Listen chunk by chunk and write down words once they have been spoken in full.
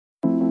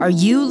Are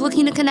you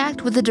looking to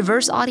connect with a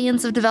diverse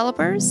audience of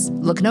developers?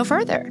 Look no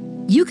further.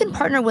 You can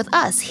partner with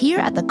us here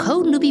at the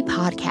Code Newbie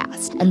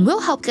Podcast, and we'll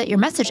help get your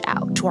message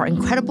out to our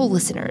incredible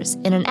listeners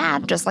in an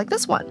ad just like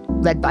this one,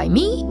 read by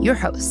me, your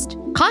host.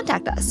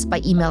 Contact us by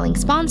emailing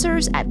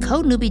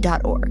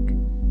sponsors@codenewbie.org.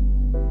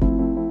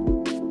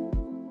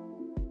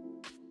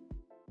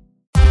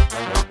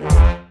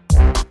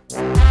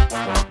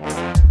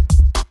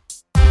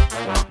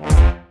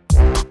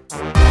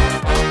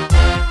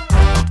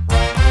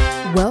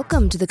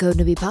 Welcome to the Code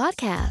Newbie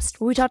Podcast,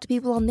 where we talk to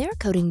people on their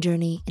coding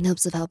journey in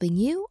hopes of helping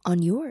you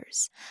on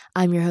yours.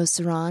 I'm your host,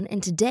 Saran,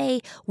 and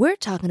today we're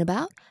talking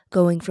about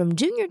going from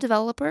junior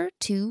developer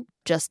to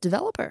just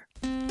developer.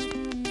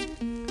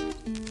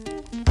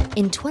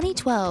 In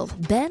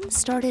 2012, Ben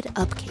started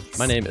Upcase.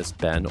 My name is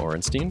Ben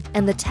Orenstein.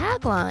 And the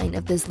tagline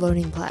of this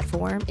learning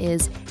platform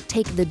is,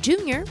 take the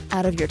junior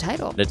out of your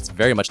title. It's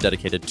very much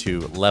dedicated to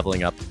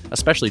leveling up,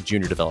 especially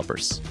junior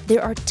developers.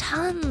 There are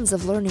tons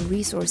of learning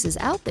resources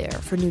out there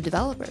for new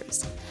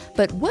developers.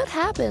 But what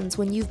happens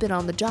when you've been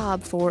on the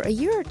job for a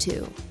year or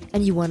two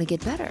and you want to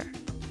get better?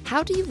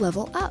 How do you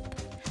level up?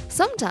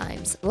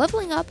 Sometimes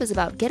leveling up is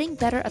about getting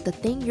better at the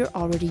thing you're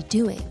already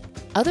doing.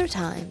 Other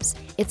times,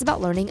 it's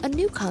about learning a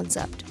new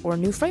concept or a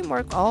new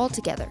framework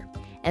altogether.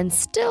 And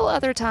still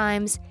other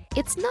times,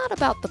 it's not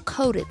about the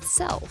code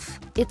itself.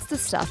 It's the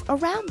stuff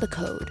around the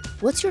code.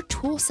 What's your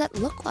tool set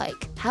look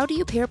like? How do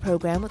you pair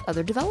program with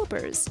other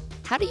developers?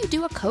 How do you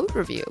do a code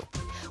review?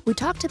 We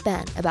talked to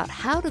Ben about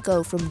how to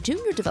go from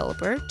junior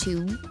developer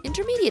to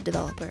intermediate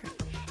developer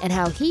and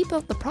how he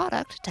built the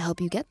product to help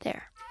you get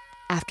there.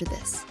 After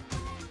this.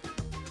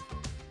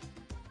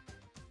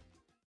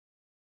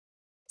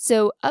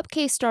 So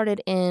Upcase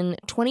started in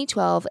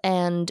 2012,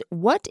 and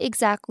what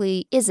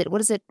exactly is it? What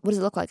does it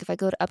look like? If I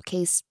go to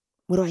Upcase,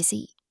 what do I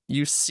see?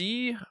 You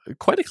see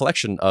quite a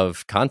collection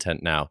of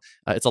content now.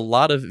 It's a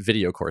lot of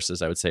video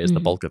courses, I would say, is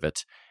the bulk of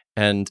it.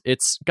 And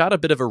it's got a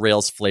bit of a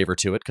Rails flavor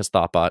to it because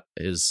Thoughtbot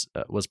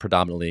was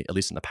predominantly, at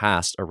least in the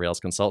past, a Rails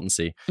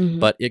consultancy.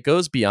 But it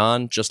goes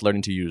beyond just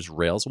learning to use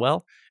Rails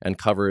well and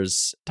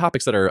covers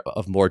topics that are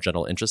of more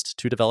general interest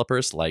to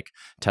developers, like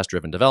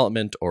test-driven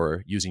development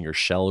or using your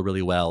shell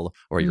really well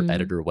or your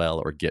editor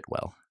well or Git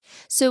well.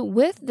 So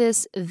with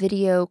this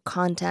video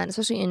content,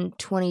 especially in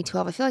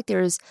 2012, I feel like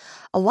there's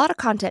a lot of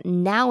content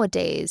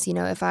nowadays. You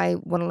know, if I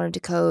want to learn to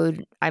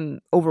code,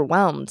 I'm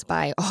overwhelmed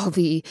by all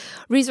the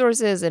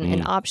resources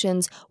and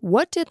options.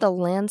 What did the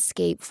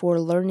landscape for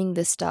learning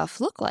this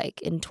stuff look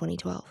like in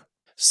 2012?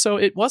 So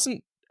it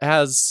wasn't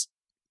as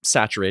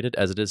saturated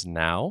as it is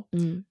now,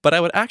 but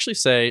I would actually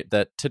say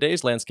that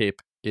today's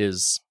landscape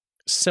is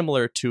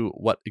similar to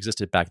what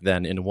existed back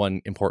then in one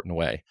important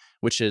way,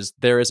 which is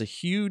there is a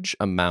huge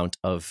amount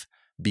of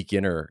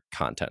beginner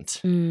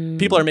content.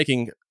 People are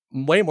making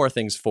way more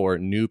things for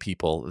new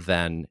people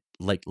than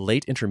like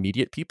late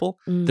intermediate people.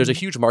 There's a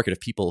huge market of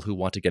people who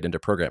want to get into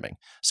programming.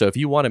 So if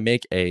you want to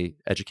make a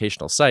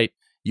educational site,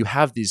 you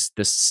have this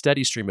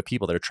steady stream of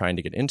people that are trying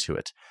to get into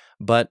it.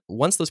 But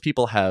once those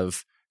people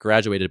have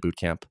graduated boot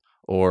camp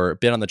or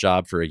been on the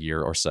job for a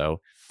year or so,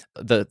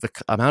 the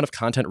amount of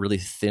content really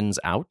thins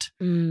out.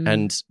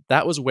 And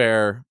that was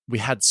where we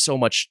had so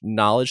much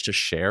knowledge to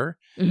share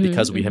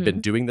because we had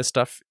been doing this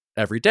stuff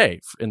every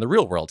day in the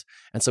real world.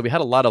 And so we had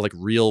a lot of like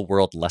real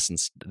world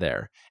lessons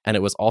there. And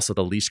it was also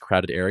the least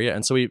crowded area.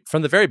 And so we,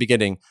 from the very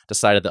beginning,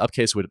 decided that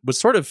Upcase would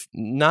sort of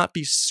not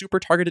be super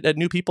targeted at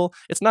new people.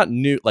 It's not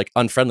new, like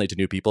unfriendly to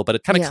new people, but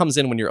it kind of comes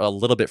in when you're a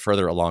little bit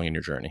further along in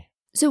your journey.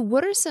 So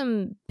what are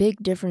some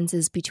big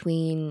differences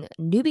between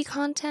newbie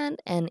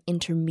content and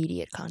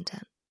intermediate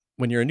content?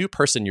 When you're a new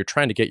person, you're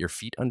trying to get your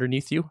feet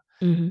underneath you.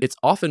 It's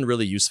often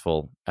really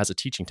useful as a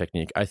teaching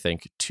technique, I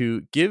think,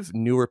 to give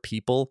newer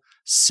people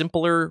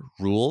simpler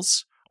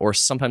rules or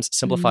sometimes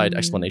simplified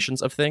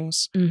explanations of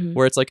things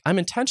where it's like, I'm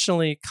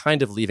intentionally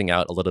kind of leaving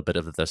out a little bit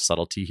of the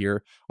subtlety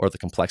here or the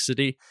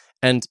complexity,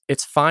 and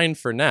it's fine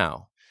for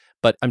now.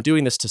 But I'm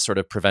doing this to sort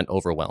of prevent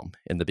overwhelm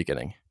in the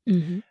beginning.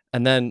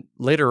 And then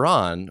later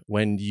on,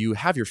 when you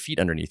have your feet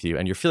underneath you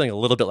and you're feeling a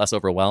little bit less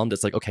overwhelmed,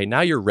 it's like, okay,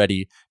 now you're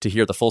ready to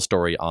hear the full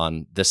story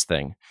on this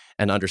thing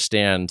and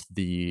understand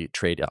the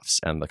trade-offs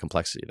and the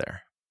complexity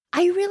there.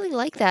 I really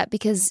like that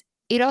because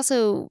it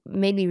also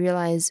made me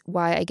realize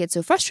why I get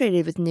so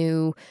frustrated with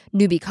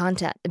newbie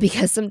content,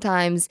 because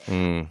sometimes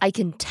I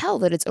can tell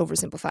that it's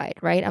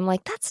oversimplified, right? I'm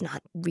like, that's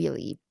not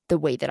really the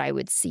way that I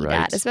would see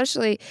that,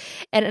 especially,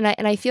 and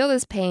I feel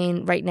this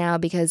pain right now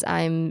because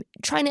I'm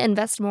trying to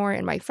invest more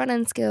in my front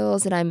end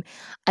skills, and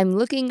I'm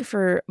looking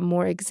for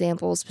more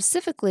examples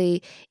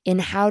specifically in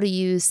how to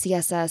use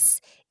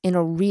CSS in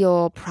a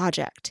real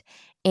project.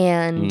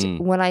 And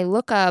when I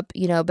look up,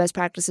 best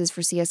practices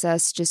for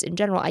CSS just in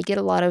general, I get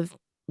a lot of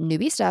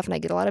newbie stuff and I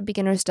get a lot of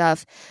beginner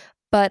stuff,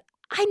 but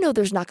I know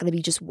there's not going to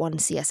be just one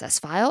CSS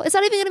file. It's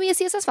not even going to be a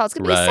CSS file. It's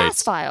going to be a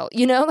Sass file.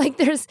 Like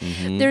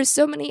there's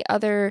so many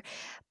other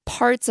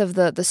parts of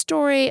the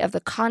story, of the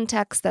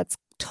context that's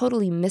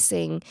totally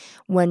missing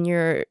when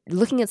you're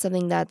looking at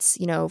something that's,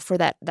 for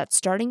that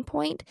starting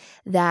point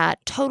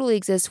that totally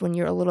exists when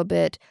you're a little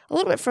bit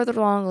further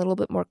along, a little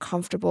bit more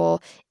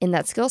comfortable in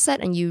that skill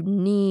set, and you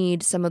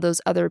need some of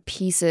those other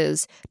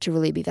pieces to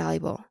really be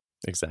valuable.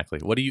 Exactly.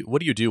 What do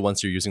you do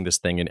once you're using this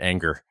thing in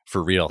anger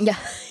for real? Yeah.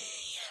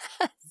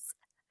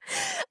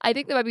 I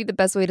think that might be the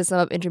best way to sum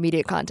up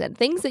intermediate content.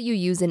 Things that you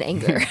use in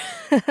anger.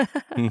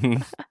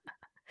 Mm-hmm.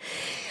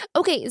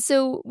 Okay,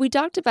 so we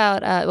talked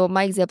about,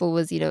 my example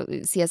was,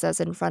 CSS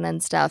and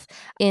front-end stuff.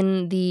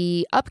 In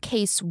the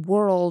Upcase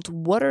world,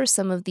 what are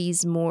some of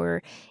these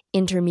more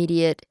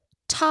intermediate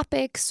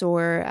topics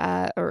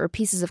or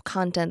pieces of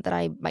content that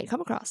I might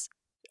come across?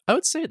 I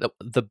would say that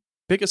the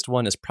biggest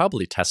one is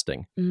probably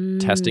testing.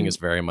 Testing is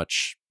very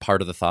much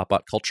part of the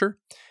Thoughtbot culture.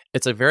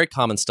 It's a very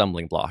common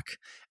stumbling block.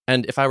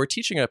 And if I were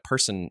teaching a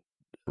person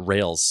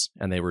Rails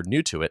and they were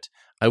new to it,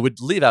 I would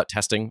leave out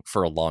testing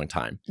for a long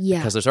time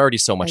because there's already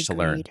so much to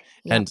learn.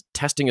 Yep. And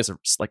testing is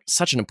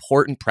such an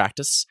important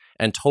practice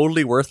and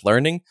totally worth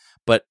learning.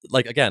 But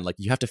again,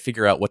 you have to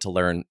figure out what to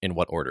learn in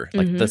what order.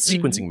 The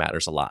sequencing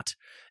matters a lot,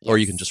 or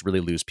you can just really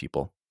lose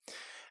people.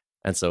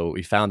 And so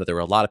we found that there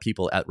were a lot of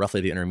people at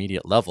roughly the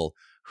intermediate level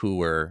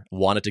who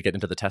wanted to get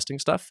into the testing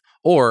stuff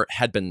or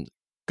had been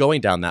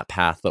going down that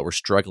path but were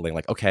struggling.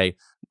 Okay,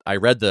 I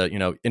read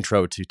the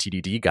intro to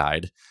TDD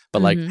guide,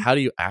 but how do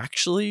you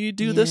actually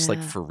do this?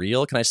 For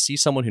real? Can I see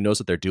someone who knows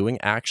what they're doing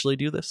actually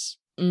do this?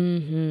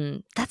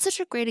 That's such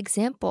a great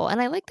example.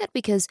 And I like that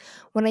because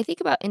when I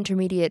think about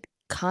intermediate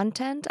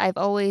content, I've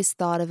always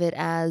thought of it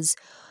as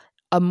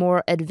a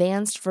more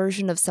advanced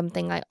version of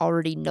something I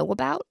already know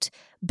about.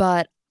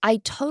 But I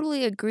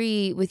totally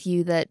agree with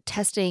you that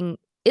testing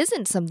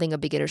isn't something a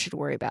beginner should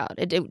worry about.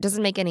 It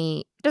doesn't make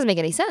any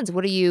sense.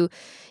 What do you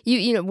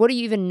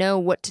even know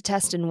what to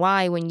test and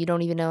why when you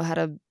don't even know how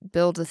to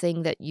build the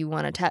thing that you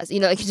want to test? It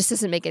just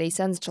doesn't make any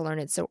sense to learn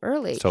it so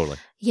early. Totally.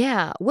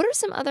 Yeah. What are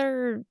some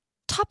other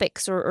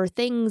topics or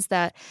things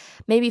that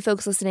maybe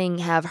folks listening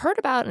have heard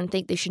about and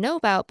think they should know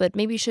about, but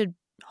maybe should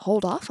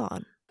hold off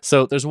on?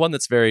 So there's one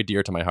that's very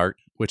dear to my heart,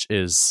 which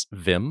is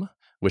Vim,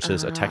 which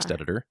is a text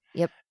editor.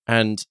 Yep.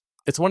 And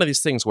it's one of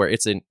these things where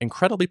it's an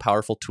incredibly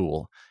powerful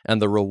tool, and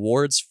the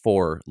rewards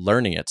for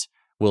learning it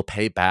will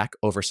pay back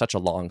over such a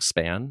long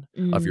span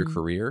of your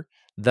career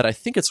that I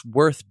think it's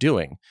worth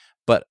doing.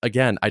 But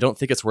again, I don't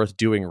think it's worth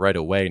doing right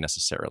away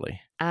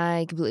necessarily.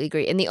 I completely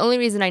agree. And the only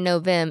reason I know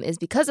Vim is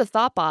because of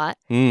Thoughtbot,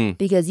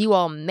 because you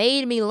all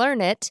made me learn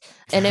it.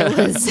 And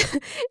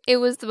it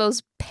was the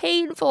most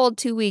painful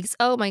 2 weeks.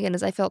 Oh my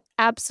goodness, I felt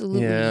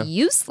absolutely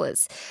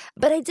useless.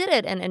 But I did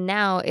it. And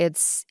now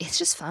it's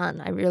just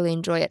fun. I really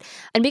enjoy it.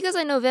 And because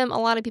I know Vim,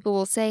 a lot of people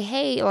will say,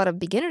 hey, a lot of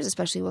beginners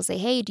especially will say,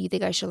 hey, do you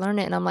think I should learn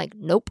it? And I'm like,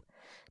 nope.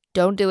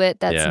 Don't do it.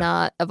 That's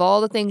not, of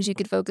all the things you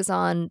could focus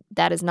on,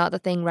 that is not the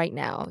thing right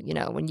now.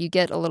 When you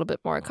get a little bit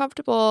more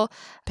comfortable,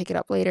 pick it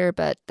up later,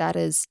 but that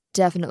is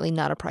definitely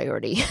not a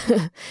priority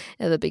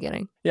at the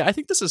beginning. Yeah, I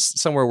think this is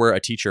somewhere where a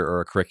teacher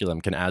or a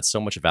curriculum can add so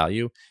much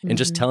value in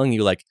just telling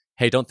you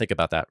hey, don't think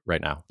about that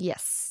right now.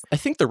 Yes. I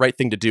think the right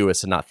thing to do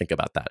is to not think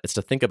about that. It's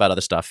to think about other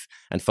stuff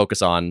and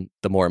focus on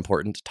the more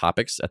important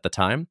topics at the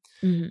time.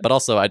 But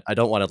also, I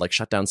don't want to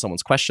shut down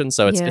someone's question.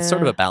 So it's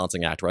sort of a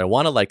balancing act where I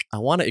want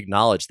to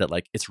acknowledge that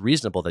it's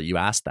reasonable that you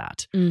asked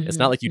that. It's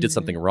not like you did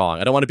something wrong.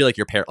 I don't want to be like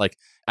your parent,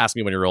 ask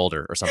me when you're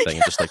older or something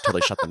and just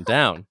totally shut them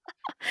down.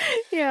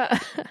 Yeah.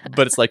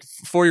 But it's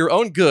for your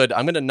own good,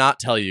 I'm going to not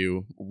tell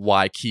you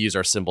why keys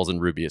are symbols in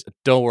Ruby.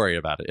 Don't worry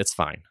about it. It's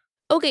fine.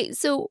 Okay,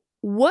 so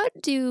what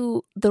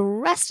do the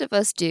rest of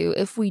us do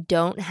if we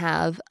don't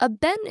have a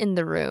Ben in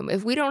the room?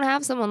 If we don't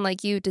have someone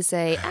like you to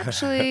say,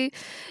 actually,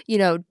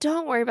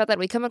 don't worry about that.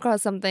 We come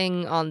across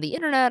something on the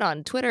internet,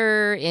 on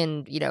Twitter,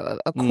 in,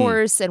 a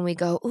course, and we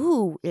go,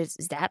 ooh, is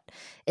that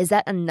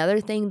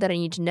another thing that I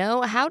need to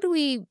know? How do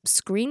we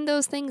screen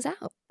those things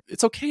out?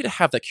 It's okay to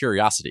have that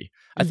curiosity.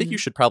 I think you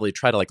should probably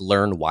try to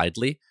learn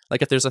widely.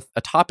 If there's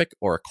a topic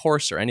or a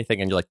course or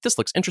anything and you're this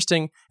looks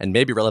interesting and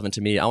maybe relevant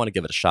to me, I want to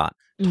give it a shot.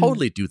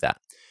 Totally do that.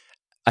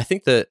 I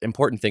think the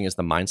important thing is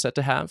the mindset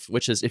to have,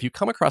 which is if you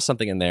come across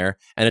something in there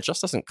and it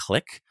just doesn't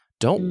click,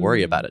 don't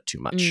worry about it too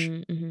much.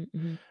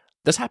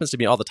 This happens to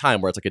me all the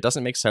time where it's it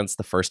doesn't make sense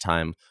the first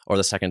time or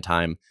the second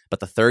time,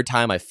 but the third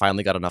time I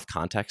finally got enough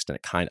context and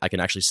I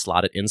can actually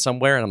slot it in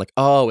somewhere. And I'm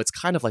oh, it's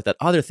kind of like that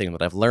other thing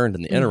that I've learned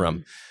in the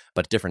interim,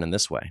 but different in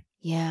this way.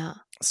 Yeah.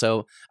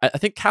 So I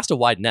think cast a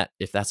wide net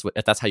if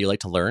that's how you like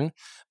to learn,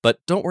 but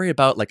don't worry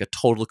about a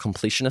total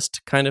completionist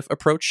kind of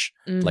approach.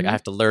 I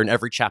have to learn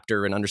every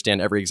chapter and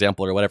understand every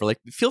example or whatever.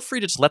 Feel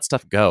free to just let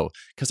stuff go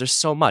because there's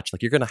so much.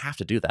 You're going to have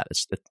to do that.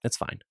 It's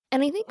fine.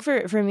 And I think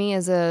for me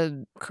as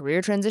a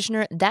career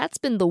transitioner, that's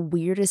been the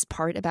weirdest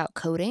part about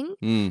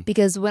coding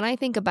because when I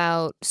think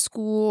about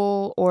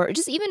school or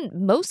just even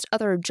most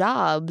other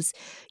jobs,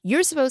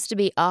 you're supposed to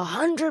be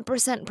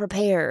 100%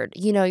 prepared.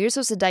 You're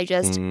supposed to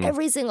digest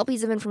every single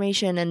piece of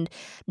information and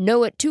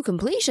know it to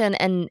completion,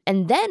 and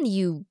then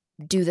you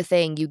do the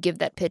thing, you give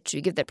that pitch,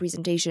 you give that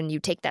presentation, you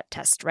take that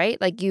test, right?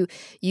 Like you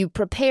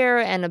prepare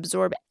and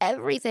absorb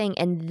everything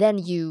and then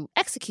you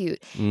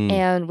execute.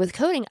 And with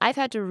coding, I've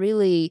had to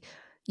really,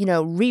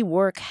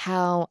 rework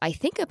how I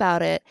think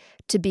about it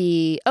to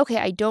be, okay,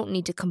 I don't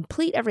need to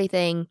complete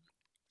everything.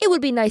 It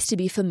would be nice to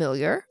be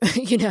familiar,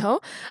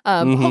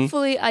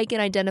 Hopefully I can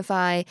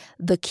identify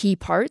the key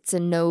parts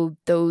and know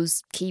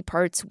those key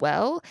parts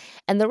well.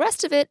 And the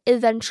rest of it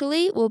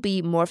eventually will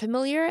be more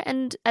familiar.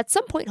 And at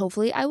some point,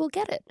 hopefully, I will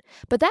get it.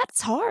 But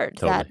that's hard.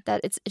 Totally.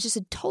 That it's just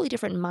a totally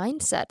different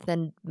mindset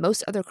than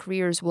most other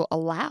careers will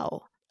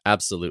allow.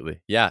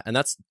 Absolutely. Yeah. And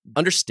that's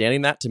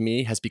understanding that to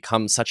me has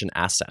become such an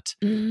asset.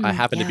 I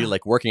happen to be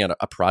like working on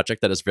a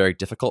project that is very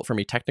difficult for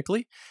me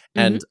technically.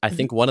 And I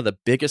think one of the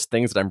biggest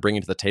things that I'm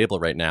bringing to the table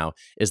right now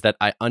is that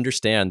I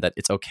understand that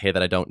it's okay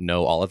that I don't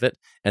know all of it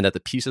and that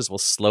the pieces will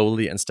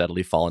slowly and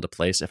steadily fall into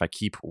place if I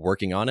keep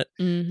working on it.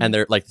 And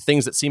they're like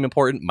things that seem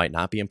important might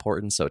not be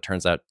important. So it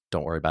turns out,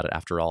 don't worry about it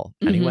after all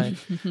anyway.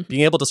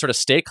 Being able to sort of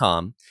stay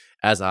calm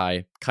as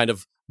I kind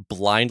of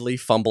blindly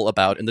fumble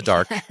about in the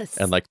dark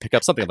and like pick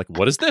up something. I'm like,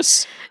 what is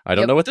this? I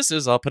don't know what this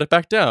is. I'll put it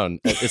back down.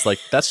 It's like,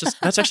 that's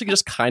actually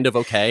just kind of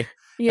okay.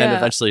 Yeah. And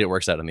eventually it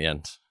works out in the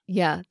end.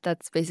 Yeah,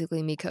 that's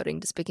basically me coding,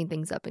 just picking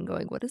things up and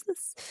going, what is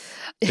this?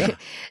 Yeah.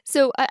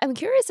 So I'm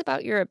curious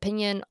about your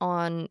opinion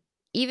on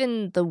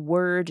even the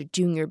word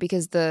junior,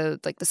 because the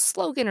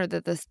slogan or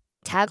the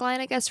tagline,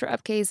 I guess, for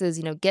Upcase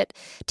is,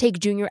 take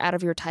junior out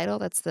of your title.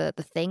 That's the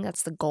thing.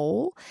 That's the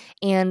goal.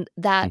 And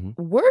that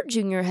word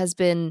junior has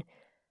been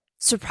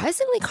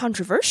surprisingly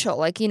controversial.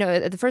 Like,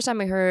 the first time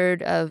I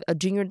heard of a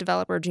junior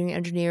developer, junior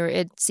engineer,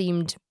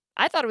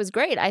 I thought it was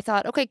great. I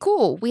thought, okay,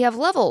 cool. We have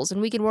levels and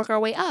we can work our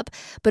way up.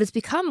 But it's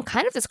become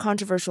kind of this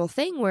controversial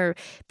thing where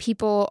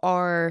people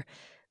are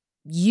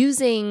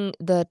using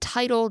the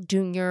title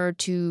junior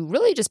to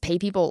really just pay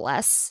people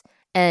less.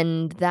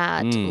 And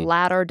that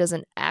ladder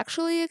doesn't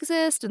actually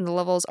exist and the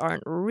levels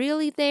aren't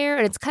really there.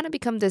 And it's kind of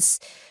become this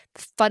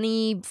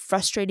funny,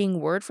 frustrating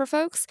word for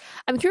folks.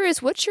 I'm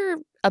curious, what's your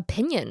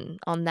opinion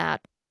on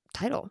that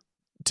title?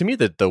 To me,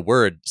 the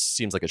word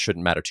seems like it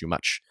shouldn't matter too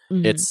much.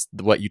 It's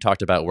what you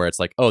talked about where it's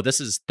like, oh,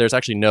 there's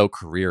actually no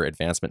career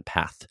advancement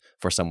path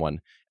for someone.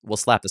 We'll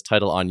slap this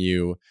title on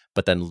you,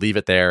 but then leave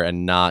it there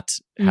and not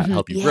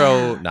help you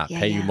grow, not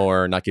pay you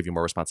more, not give you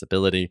more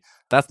responsibility.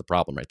 That's the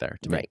problem right there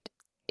to me. Right.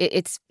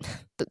 It's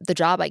the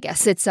job, I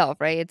guess, itself,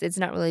 right? It's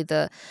not really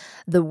the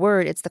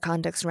word, it's the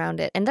context around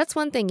it. And that's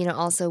one thing,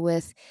 also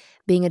with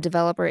being a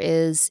developer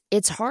is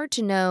it's hard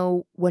to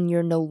know when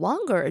you're no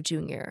longer a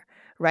junior,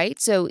 right?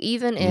 So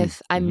even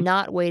if I'm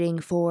not waiting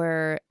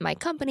for my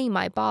company,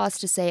 my boss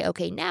to say,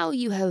 okay, now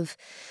you've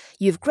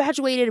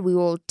graduated, we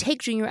will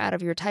take junior out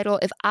of your title.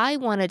 If I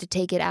wanted to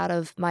take it out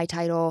of my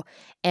title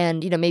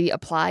and, maybe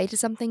apply to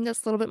something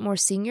that's a little bit more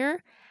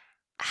senior,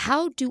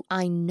 how do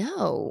I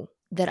know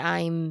that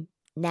I'm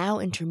now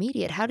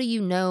intermediate? How do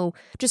you know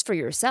just for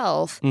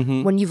yourself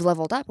when you've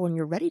leveled up, when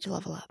you're ready to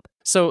level up?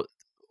 So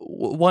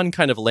one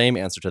kind of lame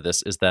answer to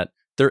this is that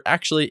there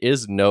actually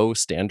is no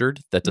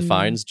standard that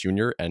defines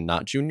junior and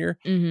not junior.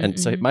 And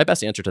so my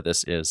best answer to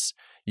this is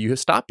you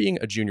stop being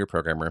a junior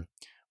programmer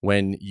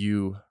when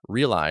you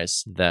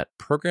realize that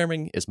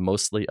programming is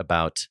mostly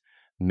about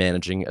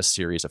managing a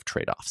series of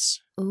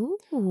trade-offs.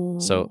 Ooh.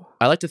 So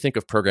I like to think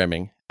of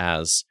programming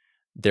as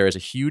there is a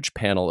huge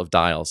panel of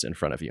dials in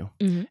front of you,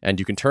 and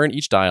you can turn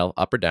each dial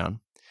up or down,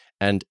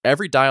 and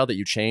every dial that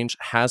you change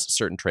has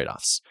certain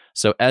trade-offs.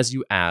 So as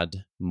you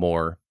add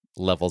more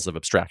levels of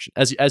abstraction,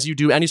 as you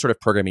do any sort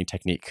of programming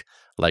technique,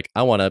 like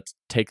I want to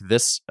take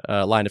this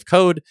line of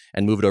code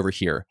and move it over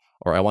here,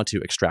 or I want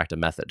to extract a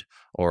method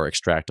or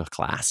extract a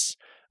class.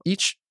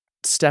 Each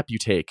step you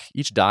take,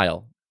 each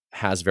dial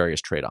has various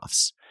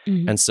trade-offs.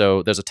 And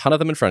so there's a ton of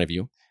them in front of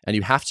you, and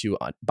you have to,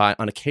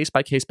 on a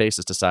case-by-case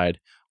basis, decide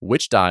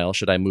which dial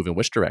should I move in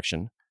which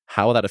direction,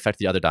 how will that affect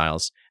the other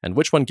dials, and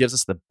which one gives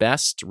us the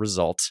best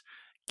result,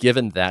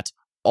 given that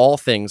all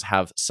things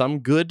have some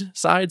good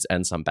sides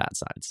and some bad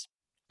sides.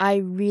 I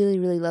really,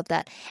 really love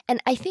that.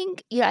 And I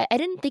think, I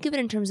didn't think of it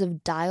in terms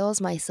of dials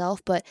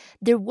myself, but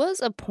there was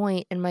a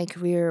point in my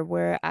career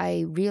where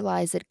I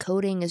realized that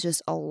coding is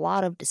just a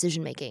lot of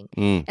decision making.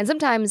 And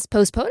sometimes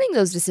postponing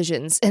those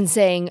decisions and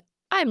saying,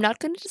 I'm not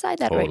going to decide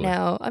that right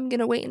now. I'm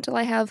going to wait until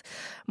I have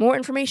more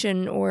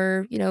information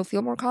or,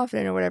 feel more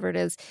confident or whatever it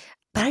is.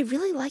 But I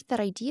really like that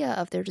idea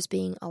of there just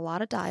being a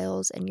lot of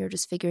dials and you're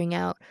just figuring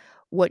out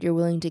what you're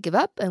willing to give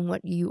up and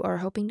what you are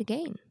hoping to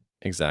gain.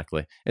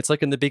 Exactly. It's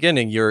like in the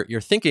beginning, you're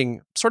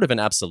thinking sort of in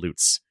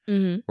absolutes,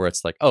 where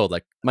it's like, oh,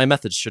 like my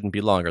methods shouldn't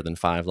be longer than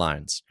 5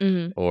 lines,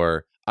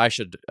 or I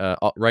should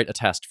write a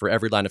test for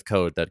every line of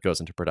code that goes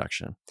into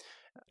production.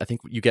 I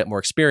think you get more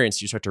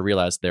experience, you start to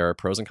realize there are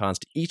pros and cons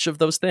to each of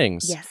those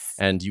things. Yes.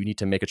 And you need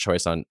to make a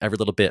choice on every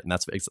little bit. And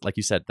that's, like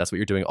you said, that's what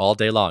you're doing all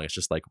day long. It's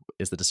just like,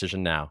 is the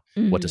decision now?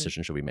 What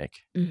decision should we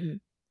make?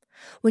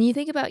 When you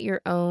think about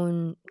your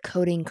own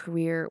coding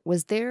career,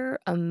 was there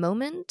a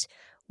moment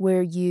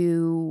where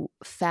you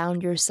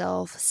found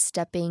yourself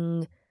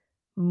stepping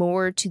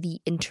more to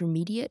the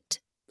intermediate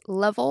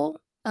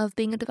level of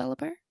being a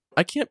developer?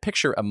 I can't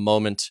picture a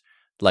moment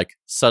like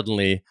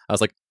suddenly I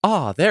was like,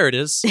 there it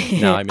is.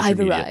 Now I'm I've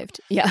intermediate.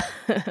 arrived. Yeah.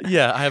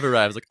 Yeah, I have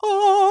arrived. I was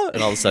like,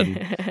 and all of a sudden,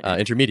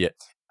 intermediate.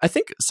 I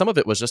think some of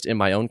it was just in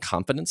my own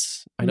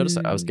confidence. I noticed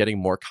that I was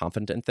getting more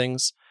confident in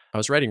things. I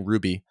was writing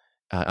Ruby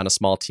on a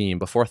small team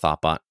before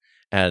Thoughtbot,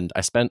 and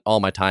I spent all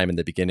my time in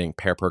the beginning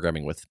pair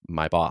programming with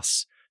my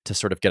boss to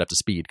sort of get up to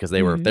speed because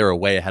they were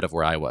way ahead of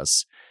where I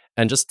was.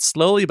 And just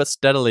slowly but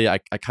steadily, I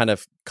kind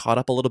of caught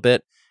up a little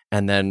bit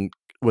and then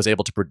was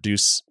able to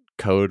produce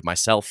code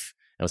myself.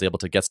 I was able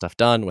to get stuff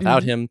done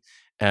without him.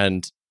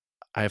 And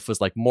I was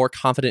like more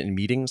confident in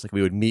meetings. Like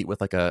we would meet with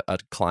like a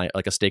client,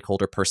 like a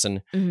stakeholder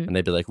person, and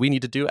they'd be like, we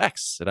need to do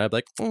X. And I'd be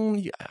like,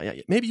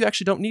 maybe you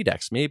actually don't need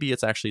X. Maybe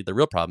it's actually the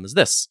real problem is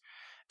this.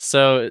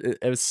 So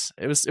it was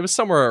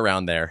somewhere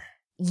around there.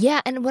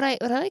 Yeah. And what I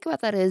like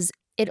about that is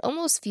it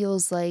almost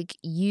feels like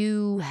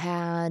you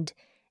had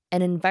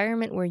an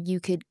environment where you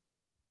could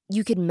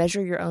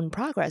measure your own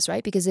progress,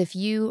 right? Because if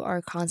you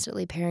are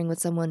constantly pairing with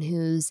someone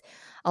who's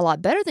a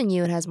lot better than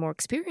you and has more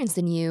experience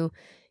than you,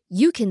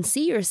 you can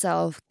see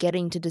yourself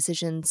getting to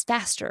decisions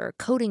faster,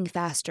 coding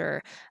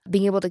faster,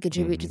 being able to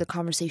contribute to the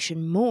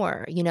conversation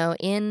more,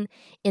 in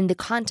the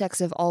context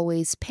of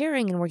always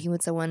pairing and working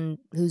with someone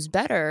who's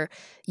better,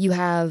 you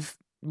have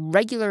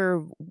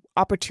regular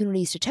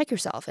opportunities to check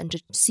yourself and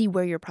to see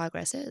where your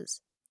progress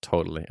is.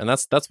 Totally. And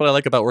that's what I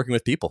like about working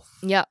with people.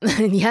 Yeah.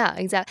 Yeah,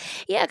 exactly.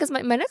 Yeah, because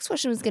my next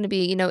question was going to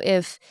be,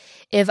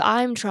 if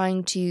I'm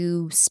trying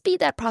to speed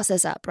that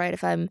process up, right?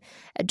 If I'm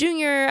a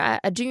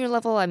junior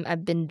level,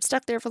 I've been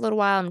stuck there for a little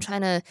while. I'm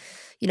trying to,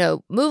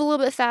 move a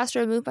little bit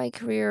faster, move my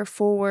career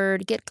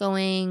forward, get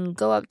going,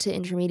 go up to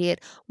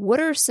intermediate. What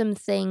are some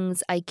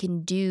things I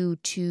can do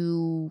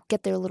to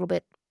get there a little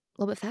bit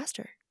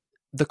faster?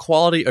 The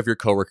quality of your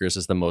coworkers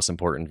is the most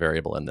important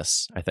variable in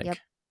this, I think. Yep.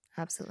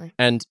 Absolutely.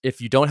 And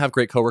if you don't have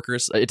great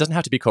coworkers, it doesn't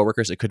have to be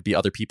coworkers. It could be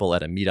other people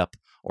at a meetup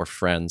or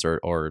friends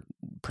or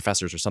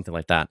professors or something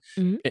like that.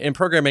 In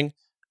programming,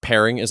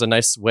 pairing is a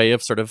nice way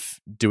of sort of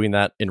doing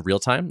that in real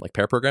time. Like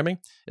pair programming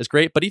is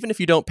great. But even if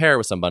you don't pair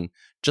with someone,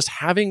 just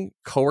having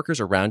coworkers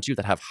around you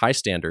that have high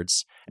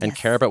standards and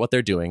care about what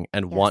they're doing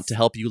and want to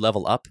help you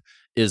level up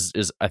is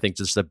I think,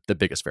 just the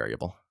biggest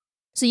variable.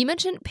 So you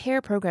mentioned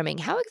pair programming.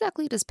 How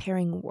exactly does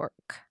pairing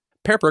work?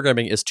 Pair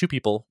programming is two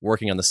people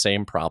working on the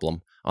same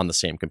problem on the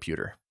same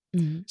computer.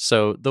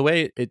 So the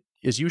way it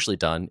is usually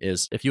done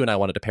is if you and I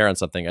wanted to pair on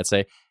something, I'd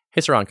say, hey,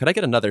 Saran, could I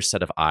get another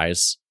set of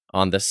eyes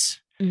on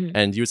this?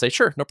 And you would say,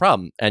 sure, no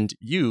problem. And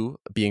you,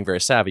 being very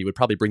savvy, would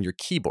probably bring your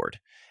keyboard.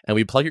 And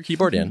we'd plug your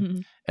keyboard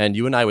in, and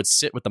you and I would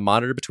sit with the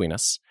monitor between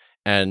us,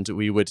 and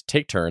we would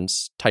take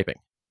turns typing.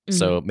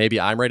 So maybe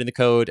I'm writing the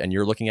code, and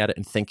you're looking at it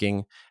and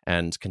thinking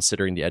and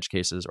considering the edge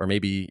cases, or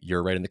maybe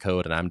you're writing the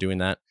code, and I'm doing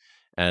that.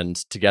 And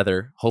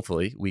together,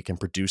 hopefully, we can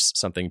produce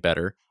something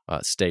better,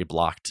 stay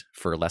blocked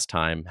for less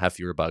time, have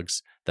fewer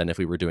bugs than if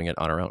we were doing it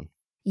on our own.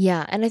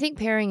 Yeah, and I think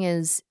pairing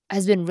has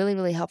been really,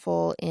 really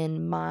helpful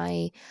in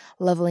my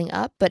leveling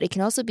up, but it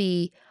can also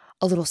be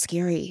a little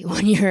scary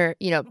when you're,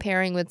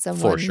 pairing with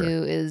someone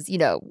who is,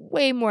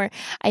 way more.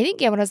 I think,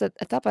 when I was at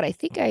Thoughtbot, I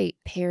think I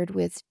paired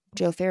with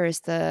Joe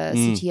Ferris, the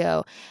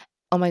CTO.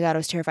 Oh my God, I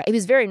was terrified. It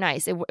was very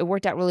nice. It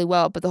worked out really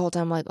well, but the whole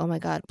time I'm like, oh my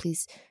God,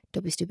 please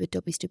don't be stupid,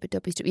 don't be stupid,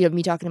 don't be stupid.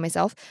 Me talking to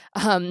myself.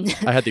 I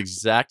had the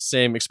exact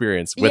same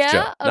experience with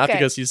Joe. Not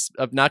because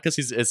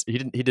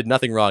he did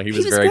nothing wrong. He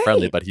was very great.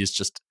 Friendly, but he's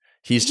just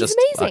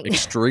an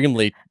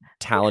extremely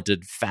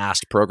talented,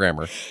 fast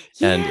programmer,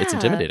 and it's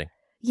intimidating.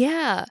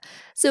 Yeah.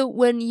 So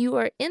when you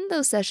are in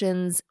those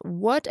sessions,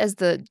 what, as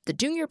the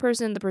junior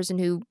person, the person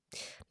who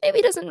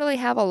maybe doesn't really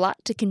have a lot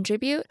to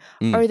contribute,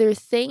 are there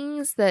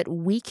things that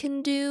we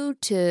can do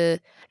to,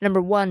 number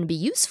one, be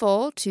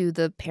useful to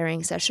the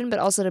pairing session, but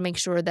also to make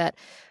sure that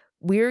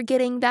we're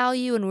getting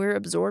value and we're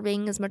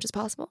absorbing as much as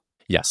possible?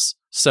 Yes.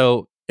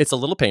 So it's a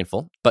little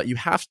painful, but you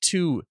have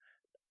to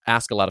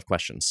ask a lot of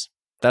questions.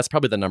 That's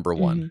probably the number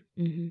one.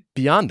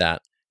 Beyond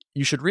that,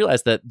 you should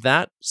realize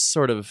that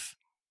sort of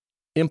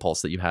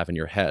impulse that you have in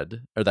your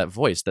head, or that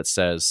voice that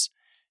says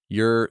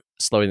you're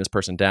slowing this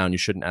person down, you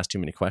shouldn't ask too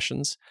many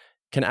questions,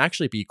 can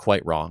actually be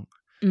quite wrong.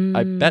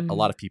 I bet a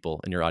lot of people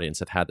in your audience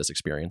have had this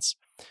experience,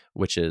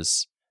 which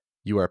is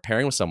you are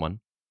pairing with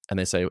someone and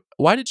they say,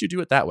 why did you do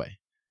it that way?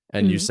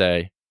 And you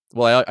say,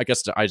 well, I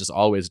guess I just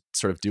always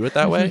sort of do it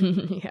that way.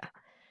 Yeah.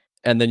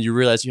 And then you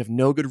realize you have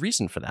no good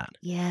reason for that.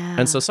 Yeah.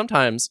 And so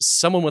sometimes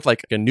someone with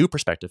like a new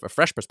perspective, a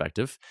fresh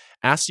perspective,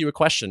 asks you a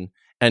question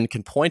and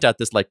can point out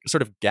this like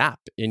sort of gap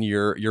in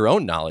your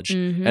own knowledge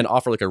and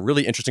offer like a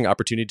really interesting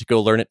opportunity to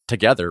go learn it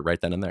together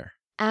right then and there.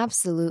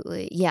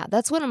 Absolutely. Yeah,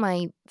 that's one of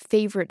my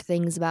favorite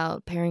things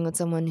about pairing with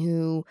someone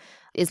who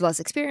is less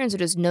experienced or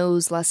just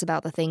knows less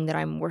about the thing that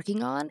I'm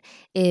working on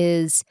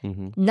is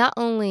not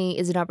only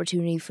is it an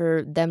opportunity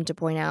for them to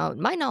point out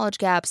my knowledge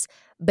gaps,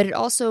 but it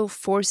also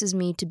forces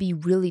me to be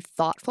really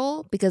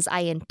thoughtful because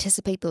I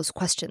anticipate those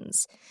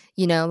questions.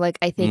 Like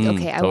I think,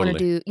 okay, I want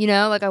to do,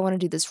 I want to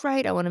do this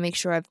right. I want to make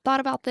sure I've thought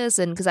about this,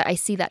 and because I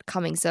see that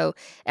coming. So it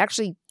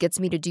actually gets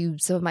me to do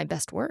some of my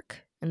best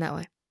work in that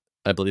way.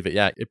 I believe it.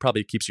 Yeah, it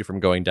probably keeps you from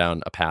going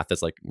down a path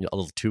that's like a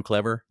little too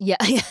clever. Yeah.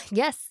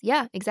 Yes.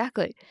 Yeah,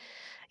 exactly.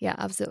 Yeah,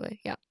 absolutely.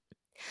 Yeah.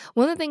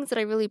 One of the things that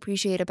I really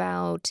appreciate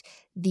about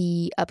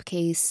the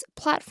Upcase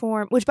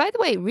platform, which by the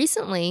way,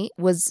 recently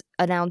was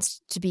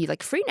announced to be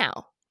like free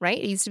now, right?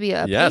 It used to be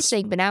a paid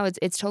thing, but now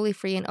it's totally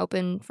free and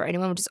open for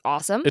anyone, which is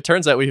awesome. It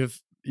turns out we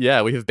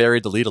have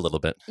buried the lead a little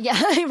bit. Yeah,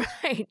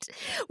 right.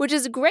 Which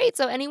is great.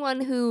 So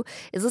anyone who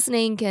is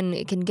listening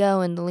can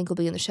go, and the link will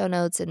be in the show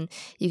notes, and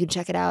you can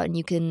check it out, and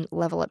you can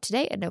level up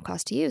today at no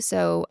cost to you.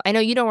 So I know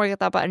you don't work at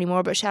Thoughtbot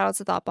anymore, but shout out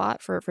to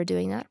Thoughtbot for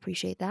doing that.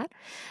 Appreciate that.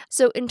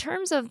 So in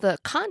terms of the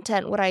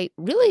content, what I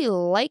really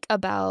like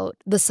about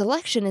the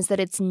selection is that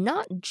it's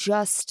not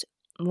just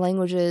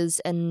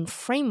languages and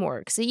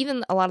frameworks. So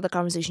even a lot of the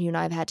conversation you and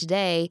I have had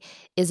today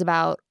is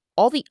about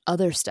all the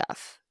other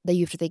stuff that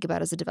you have to think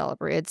about as a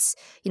developer. It's,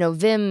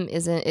 Vim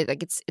isn't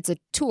it's a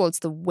tool. It's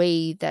the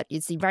way that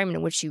it's the environment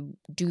in which you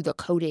do the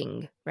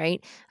coding,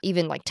 right?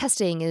 Even like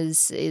testing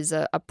is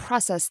a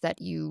process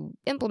that you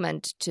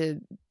implement to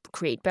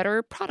create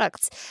better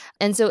products.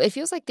 And so it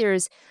feels like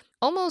there's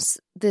almost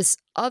this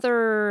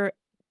other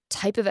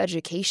type of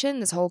education,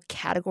 this whole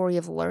category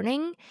of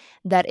learning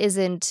that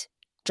isn't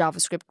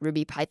JavaScript,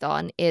 Ruby,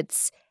 Python.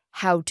 It's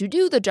how to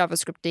do the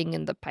JavaScripting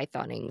and the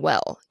Pythoning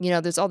well.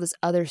 There's all this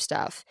other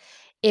stuff.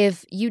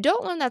 If you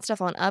don't learn that stuff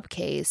on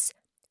Upcase,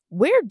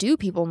 where do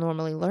people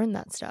normally learn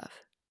that stuff?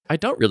 I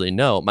don't really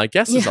know. My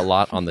guess is a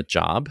lot on the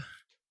job.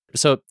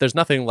 So there's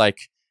nothing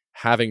like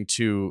having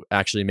to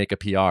actually make a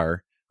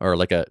PR or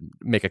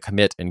make a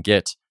commit in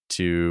Git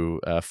to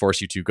force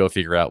you to go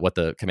figure out what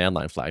the command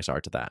line flags are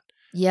to that.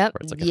 Yep.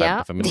 Where it's like,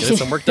 if I'm going to get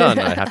some work done,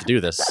 I have to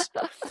do this.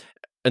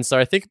 And so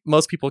I think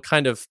most people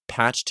kind of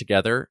patch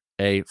together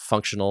a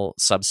functional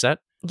subset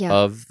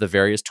of the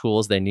various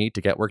tools they need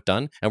to get work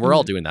done. And we're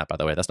all doing that, by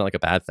the way. That's not like a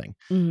bad thing.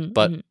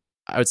 But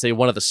I would say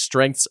one of the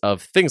strengths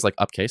of things like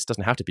Upcase,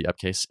 doesn't have to be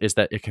Upcase, is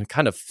that it can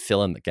kind of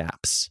fill in the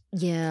gaps.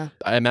 Yeah.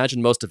 I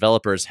imagine most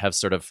developers have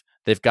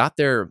they've got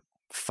their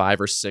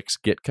 5 or 6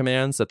 Git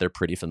commands that they're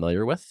pretty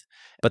familiar with,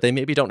 but they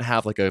maybe don't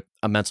have like a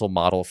mental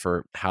model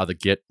for how the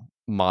Git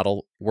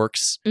model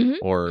works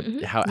or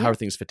how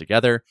things fit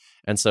together.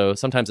 And so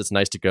sometimes it's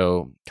nice to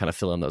go kind of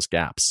fill in those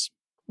gaps.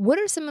 What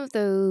are some of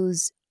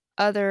those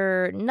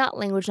other, not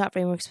language, not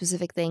framework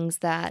specific things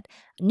that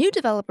new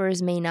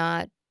developers may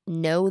not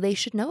know they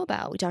should know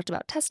about? We talked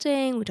about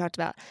testing, we talked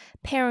about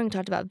pairing, we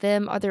talked about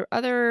Vim. Are there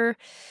other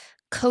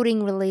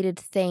coding related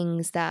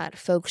things that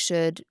folks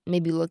should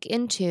maybe look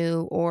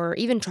into or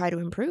even try to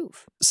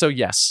improve? So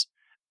yes,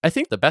 I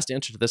think the best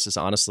answer to this is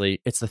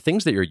honestly, it's the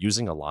things that you're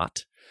using a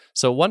lot.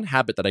 So one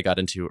habit that I got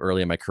into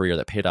early in my career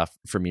that paid off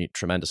for me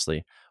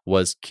tremendously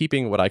was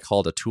keeping what I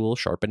called a tool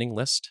sharpening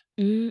list.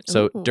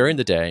 So during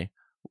the day,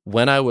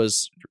 when I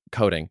was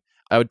coding,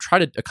 I would try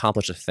to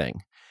accomplish a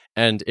thing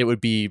and it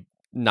would be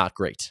not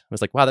great. It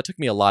was like, wow, that took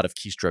me a lot of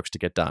keystrokes to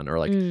get done. Or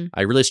like,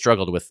 I really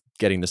struggled with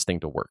getting this thing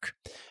to work.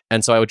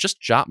 And so I would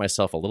just jot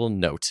myself a little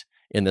note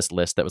in this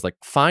list that was like,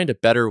 find a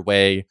better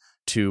way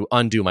to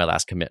undo my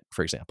last commit,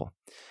 for example.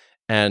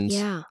 And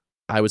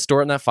I would store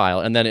it in that file.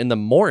 And then in the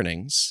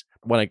mornings,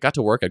 when I got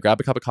to work, I'd grab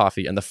a cup of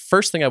coffee. And the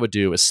first thing I would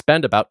do is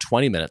spend about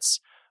 20 minutes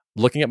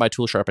looking at my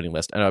tool sharpening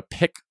list. And I would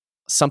pick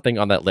something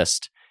on that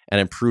list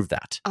and improve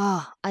that.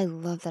 Oh, I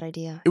love that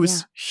idea. It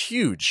was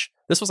huge.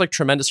 This was like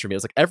tremendous for me. It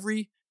was like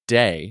every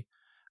day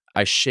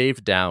I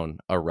shaved down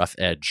a rough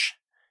edge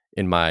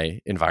in my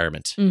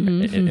environment,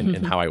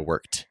 in how I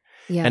worked.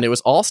 Yeah. And it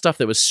was all stuff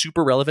that was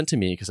super relevant to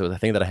me because it was a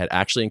thing that I had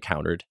actually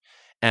encountered.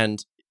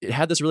 And it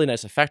had this really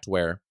nice effect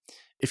where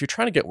if you're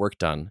trying to get work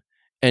done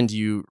and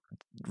you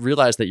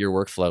realize that your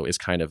workflow is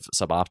kind of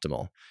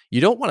suboptimal, you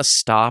don't want to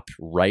stop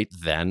right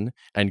then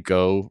and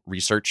go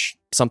research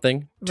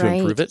something to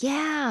improve it.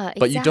 Yeah, exactly.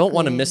 But you don't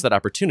want to miss that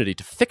opportunity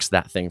to fix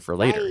that thing for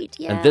later. Right,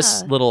 yeah. And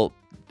this little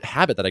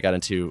habit that I got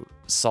into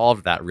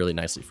solved that really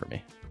nicely for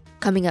me.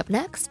 Coming up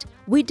next,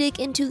 we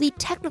dig into the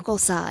technical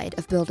side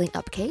of building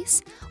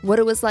Upcase, what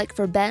it was like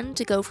for Ben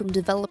to go from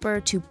developer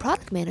to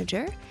product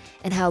manager,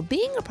 and how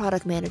being a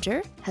product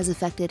manager has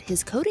affected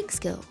his coding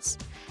skills.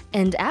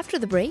 And after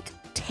the break,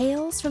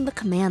 Tales from the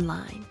Command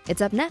Line.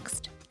 It's up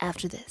next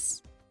after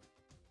this.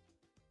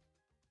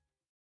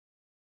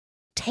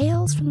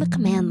 Tales from the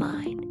Command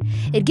Line.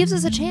 It gives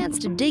us a chance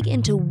to dig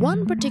into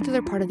one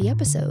particular part of the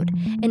episode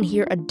and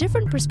hear a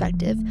different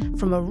perspective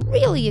from a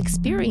really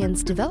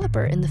experienced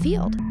developer in the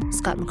field,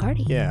 Scott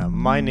McCarty. Yeah,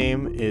 my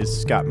name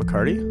is Scott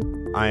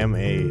McCarty. I am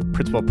a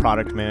principal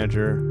product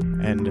manager,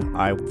 and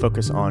I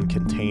focus on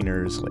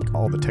containers, like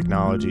all the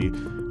technology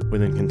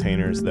within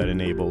containers that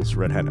enables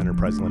Red Hat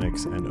Enterprise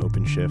Linux and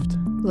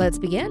OpenShift. Let's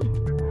begin.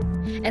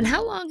 And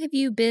how long have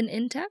you been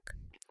in tech?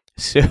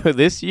 So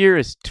this year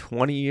is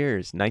 20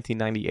 years,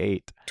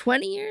 1998.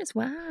 20 years?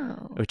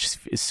 Wow. Which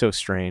is so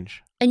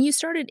strange. And you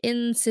started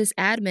in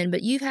sysadmin,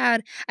 but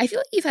I feel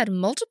like you've had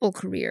multiple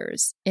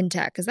careers in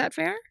tech. Is that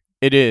fair?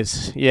 It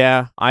is,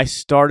 yeah. I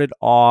started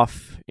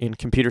off in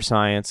computer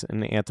science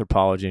and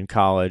anthropology in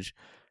college,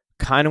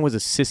 kind of was a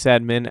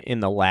sysadmin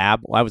in the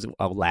lab. Well, I was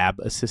a lab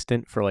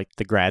assistant for like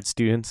the grad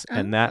students,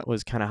 and that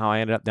was kind of how I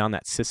ended up down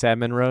that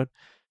sysadmin road.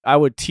 I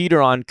would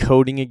teeter on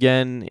coding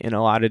again in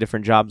a lot of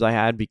different jobs I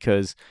had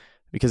because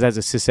as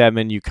a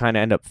sysadmin, you kind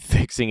of end up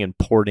fixing and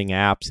porting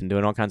apps and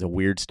doing all kinds of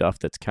weird stuff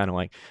that's kind of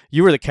like,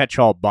 you were the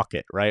catch-all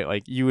bucket, right?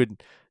 Like you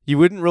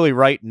wouldn't really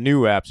write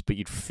new apps, but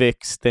you'd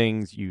fix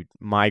things, you'd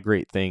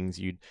migrate things.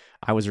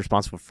 I was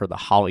responsible for the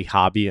Holly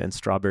Hobby and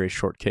Strawberry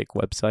Shortcake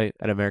website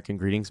at American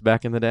Greetings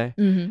back in the day.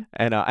 Mm-hmm.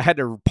 And I had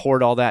to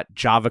port all that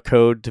Java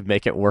code to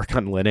make it work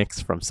on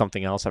Linux from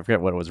something else. I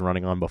forget what it was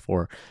running on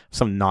before.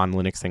 Some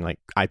non-Linux thing like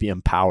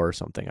IBM Power or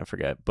something, I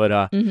forget. But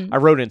I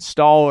wrote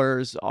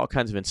installers, all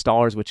kinds of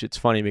installers, which it's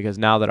funny because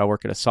now that I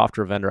work at a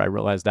software vendor, I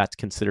realize that's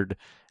considered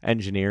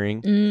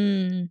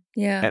engineering.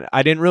 Yeah. And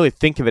I didn't really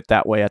think of it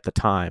that way at the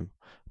time.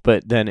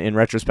 But then in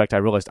retrospect, I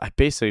realized I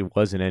basically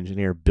was an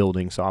engineer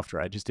building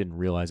software. I just didn't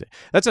realize it.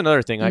 That's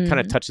another thing. That kind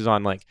of touches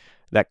on like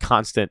that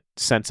constant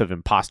sense of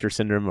imposter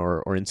syndrome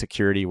or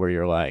insecurity where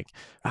you're like,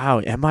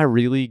 oh, am I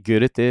really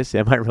good at this?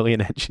 Am I really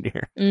an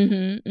engineer?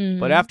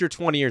 But after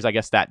 20 years, I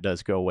guess that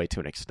does go away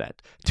to an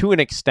extent. To an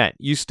extent,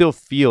 you still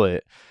feel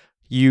it.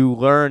 You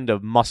learn to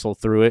muscle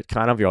through it,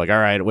 kind of. You're like, all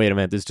right, wait a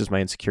minute. This is just my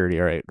insecurity.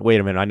 All right, wait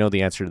a minute. I know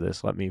the answer to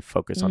this. Let me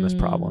focus on this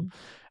problem.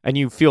 And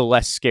you feel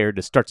less scared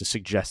to start to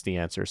suggest the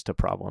answers to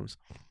problems.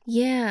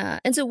 Yeah.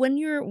 And so when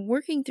you're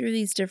working through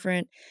these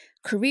different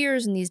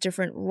careers and these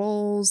different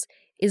roles,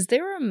 is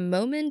there a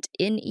moment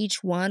in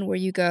each one where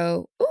you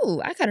go, ooh,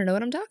 I kind of know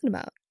what I'm talking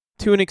about?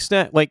 To an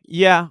extent, like,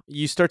 yeah,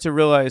 you start to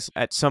realize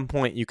at some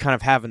point you kind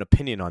of have an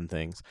opinion on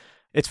things.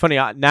 It's funny,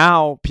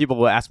 now people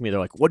will ask me, they're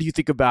like, what do you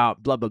think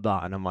about blah, blah,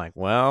 blah? And I'm like,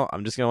 well,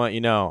 I'm just going to let you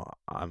know,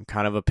 I'm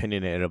kind of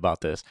opinionated about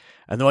this.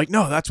 And they're like,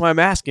 no, that's why I'm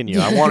asking you.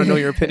 I want to know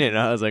your opinion. And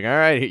I was like, all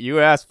right, you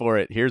asked for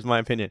it. Here's my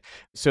opinion.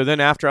 So then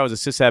after I was a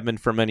sysadmin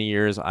for many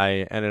years,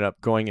 I ended up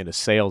going into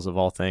sales of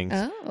all things,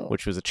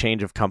 which was a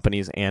change of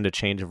companies and a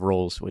change of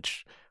roles,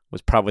 which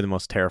was probably the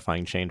most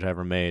terrifying change I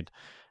ever made.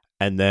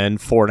 And then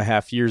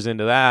 4.5 years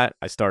into that,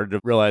 I started to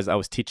realize I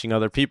was teaching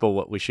other people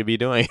what we should be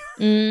doing.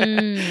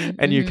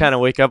 And you kind of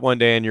wake up one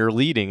day and you're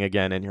leading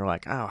again and you're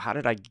like, oh, how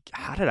did I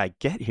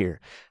get here?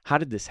 How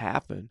did this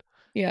happen?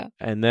 Yeah.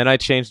 And then I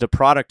changed to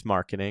product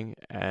marketing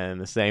and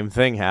the same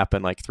thing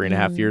happened like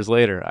 3.5 years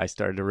later. I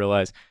started to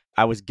realize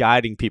I was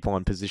guiding people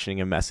on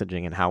positioning and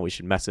messaging and how we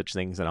should message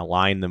things and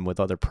align them with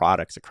other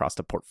products across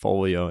the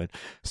portfolio and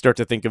start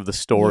to think of the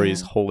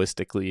stories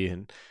holistically.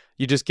 And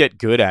you just get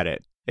good at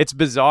it. It's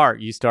bizarre.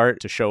 You start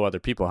to show other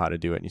people how to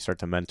do it and you start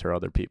to mentor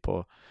other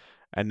people.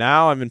 And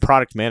now I'm in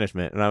product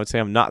management and I would say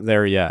I'm not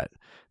there yet.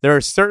 There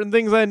are certain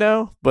things I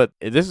know, but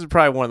this is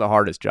probably one of the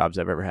hardest jobs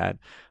I've ever had.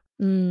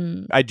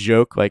 I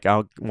joke, like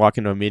I'll walk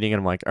into a meeting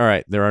and I'm like, all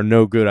right, there are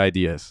no good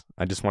ideas.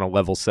 I just want to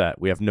level set.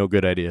 We have no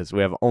good ideas.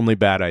 We have only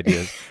bad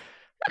ideas.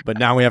 But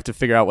now we have to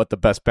figure out what the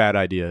best bad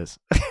idea is.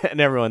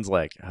 And everyone's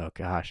like, oh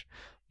gosh,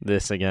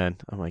 this again.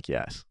 I'm like,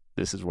 yes.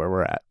 This is where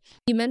we're at.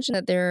 You mentioned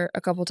that there are a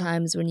couple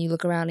times when you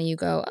look around and you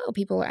go, oh,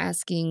 people are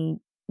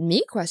asking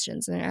me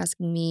questions and they're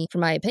asking me for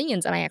my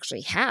opinions. And I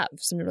actually have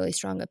some really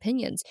strong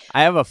opinions.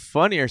 I have a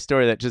funnier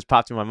story that just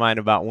popped in my mind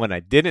about one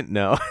I didn't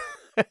know,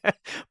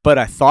 but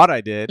I thought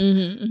I did.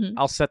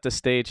 I'll set the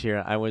stage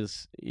here. I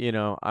was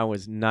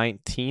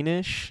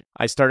 19-ish.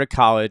 I started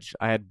college.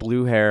 I had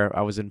blue hair.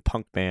 I was in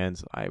punk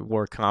bands. I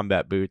wore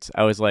combat boots.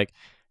 I was like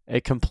a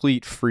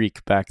complete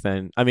freak back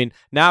then. I mean,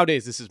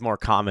 nowadays this is more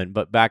common,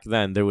 but back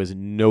then there was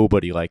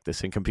nobody like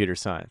this in computer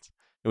science.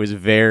 It was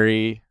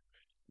very,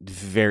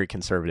 very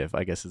conservative.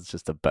 I guess it's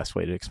just the best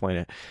way to explain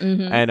it.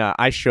 And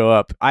I show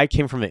up. I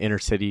came from an inner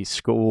city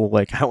school.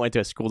 Like I went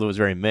to a school that was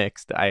very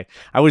mixed. I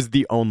was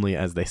the only,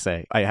 as they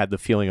say. I had the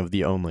feeling of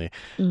the only.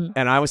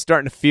 And I was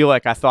starting to feel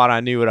like I thought I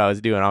knew what I was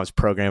doing. I was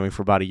programming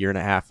for about 1.5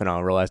 years and I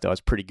realized I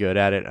was pretty good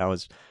at it. I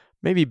was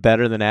maybe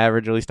better than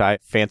average. At least I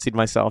fancied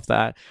myself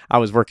that. I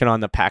was working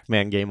on the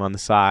Pac-Man game on the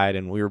side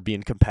and we were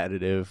being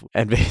competitive.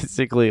 And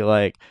basically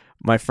like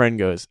my friend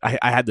goes, I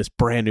had this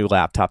brand new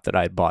laptop that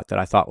I had bought that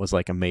I thought was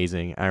like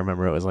amazing. I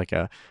remember it was like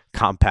a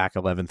Compaq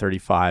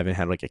 1135 and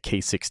had like a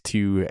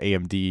K62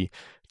 AMD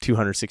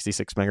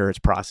 266 megahertz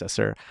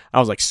processor.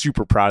 I was like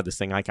super proud of this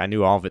thing. Like I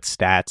knew all of its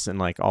stats and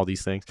like all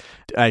these things.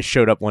 I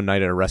showed up one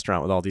night at a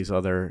restaurant with all these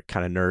other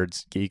kind of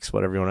nerds, geeks,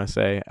 whatever you want to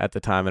say at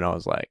the time. And I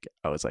was like,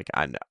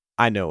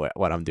 I know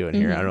what I'm doing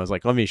here. And I was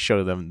like, let me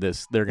show them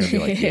this. They're going to be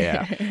like,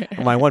 yeah.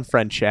 My one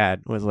friend,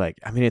 Chad, was like,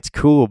 I mean, it's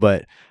cool,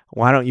 but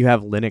why don't you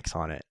have Linux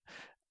on it?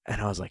 And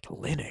I was like,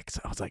 Linux?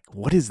 I was like,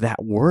 what is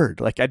that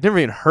word? Like, I'd never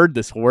even heard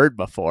this word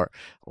before.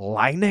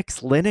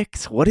 Linux?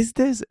 What is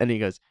this? And he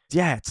goes,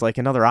 yeah, it's like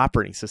another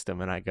operating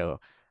system. And I go,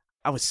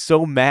 I was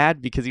so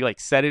mad because he like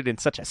said it in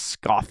such a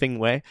scoffing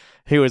way.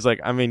 He was like,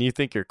 I mean, you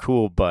think you're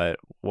cool, but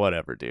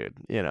whatever, dude,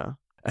 you know?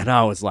 And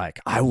I was like,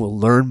 I will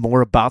learn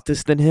more about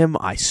this than him.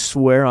 I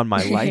swear on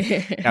my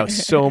life. I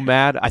was so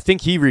mad. I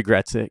think he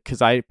regrets it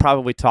because I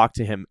probably talked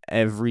to him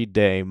every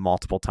day,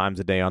 multiple times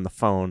a day on the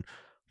phone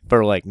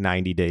for like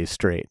 90 days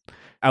straight.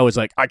 I was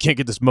like, I can't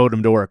get this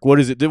modem to work. What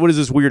is it? What is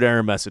this weird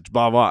error message?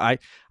 Blah, blah. I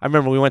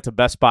remember we went to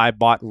Best Buy,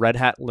 bought Red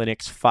Hat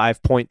Linux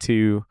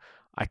 5.2.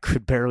 I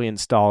could barely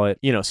install it,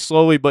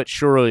 slowly but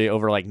surely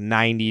over like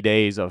 90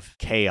 days of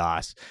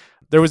chaos.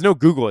 There was no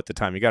Google at the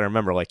time. You got to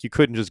remember, like, you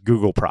couldn't just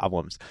Google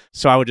problems.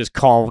 So I would just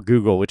call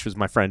Google, which was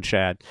my friend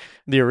Chad,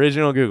 the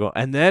original Google.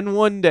 And then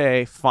one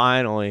day,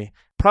 finally,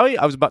 probably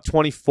I was about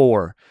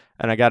 24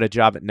 and I got a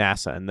job at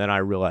NASA. And then I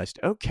realized,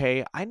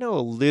 okay, I know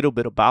a little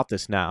bit about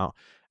this now.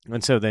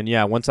 And so then,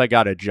 once I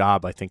got a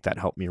job, I think that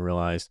helped me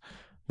realize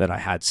that I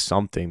had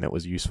something that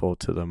was useful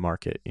to the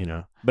market,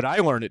 But I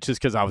learned it just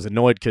because I was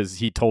annoyed because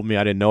he told me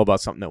I didn't know about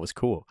something that was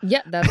cool.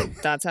 Yeah,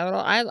 that's how it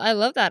all. I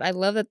love that. I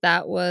love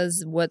that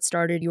was what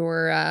started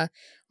your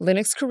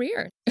Linux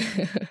career.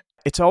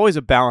 It's always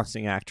a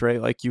balancing act,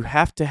 right? Like you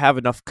have to have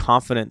enough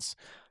confidence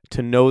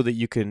to know that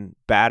you can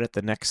bat at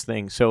the next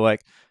thing. So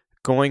like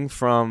going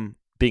from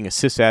being a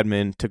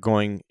sysadmin to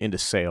going into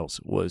sales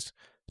was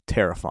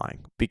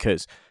terrifying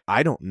because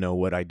I don't know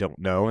what I don't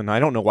know, and I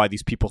don't know why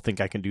these people think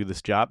I can do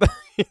this job.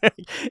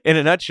 In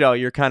a nutshell,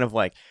 you're kind of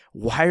like,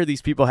 why are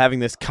these people having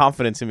this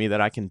confidence in me that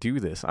I can do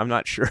this? I'm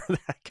not sure that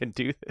I can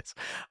do this.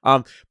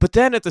 But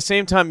then at the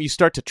same time, you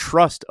start to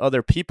trust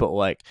other people.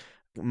 Like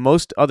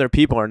most other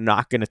people are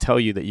not going to tell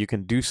you that you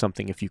can do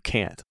something if you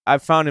can't.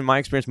 I've found in my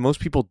experience, most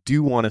people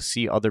do want to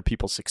see other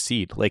people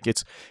succeed. Like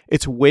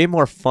it's way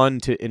more fun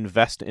to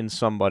invest in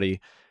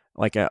somebody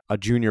like a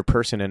junior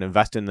person and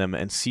invest in them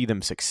and see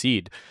them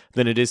succeed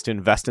than it is to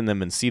invest in them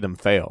and see them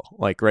fail.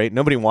 Like, right?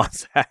 Nobody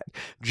wants that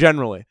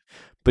generally.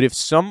 But if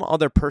some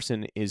other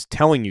person is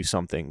telling you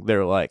something,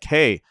 they're like,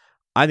 hey,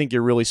 I think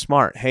you're really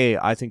smart. Hey,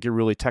 I think you're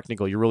really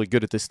technical. You're really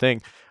good at this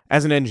thing.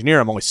 As an engineer,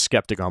 I'm always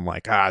skeptical. I'm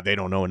like, they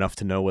don't know enough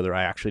to know whether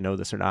I actually know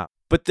this or not.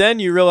 But then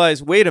you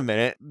realize, wait a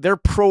minute, they're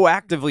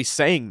proactively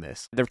saying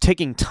this. They're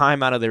taking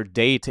time out of their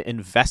day to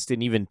invest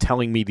in even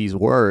telling me these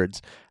words.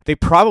 They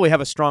probably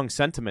have a strong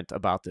sentiment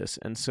about this.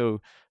 And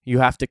so you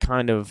have to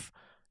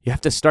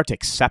start to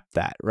accept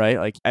that, right?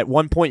 Like at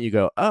one point you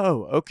go,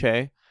 oh,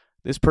 okay,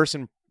 this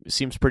person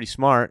seems pretty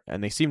smart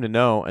and they seem to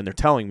know and they're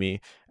telling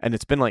me, and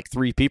it's been like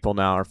 3 people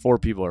now or 4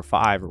 people or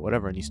 5 or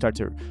whatever, and you start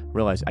to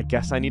realize, I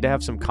guess I need to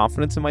have some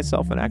confidence in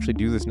myself and actually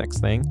do this next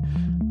thing.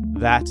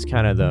 That's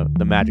kind of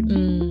the magic.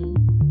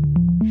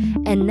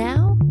 And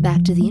now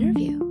back to the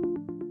interview.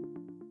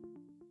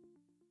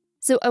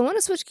 So I want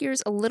to switch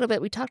gears a little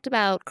bit. We talked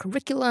about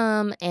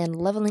curriculum and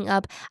leveling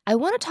up. I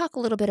want to talk a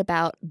little bit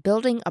about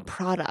building a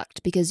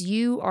product because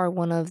you are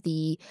one of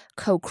the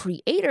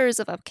co-creators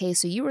of Upcase.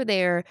 So you were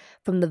there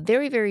from the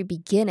very, very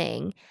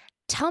beginning.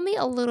 Tell me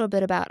a little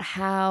bit about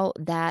how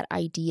that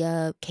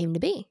idea came to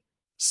be.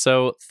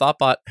 So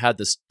Thoughtbot had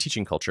this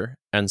teaching culture.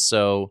 And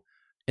so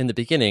in the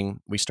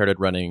beginning, we started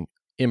running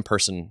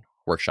in-person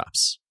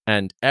workshops.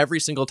 And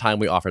every single time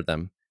we offered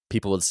them,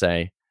 people would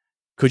say,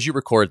 could you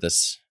record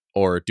this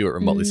or do it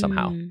remotely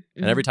somehow? And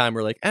every time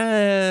we're like,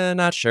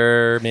 not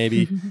sure,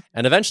 maybe.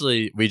 And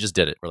eventually we just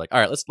did it. We're like, all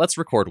right, let's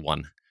record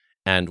one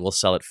and we'll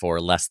sell it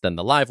for less than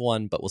the live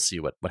one, but we'll see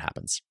what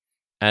happens.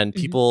 And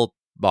people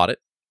bought it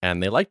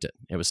and they liked it.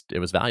 It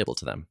was valuable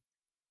to them.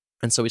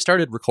 And so we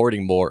started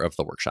recording more of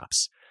the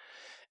workshops.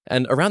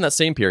 And around that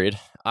same period,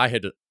 I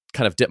had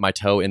kind of dipped my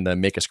toe in the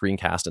make a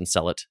screencast and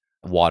sell it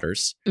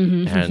waters.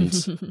 And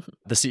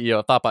the CEO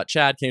of Thoughtbot,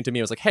 Chad, came to me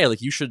and was like, hey,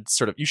 like you should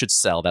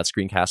sell that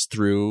screencast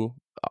through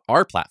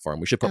our platform.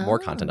 We should put more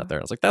content up there.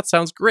 I was like, that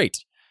sounds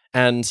great.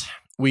 And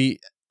we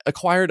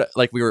acquired,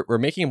 like we were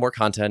making more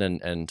content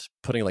and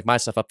putting like my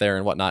stuff up there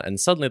and whatnot. And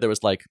suddenly there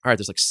was like, all right,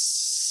 there's like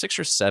 6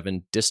 or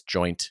 7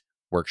 disjoint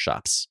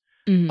workshops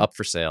up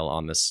for sale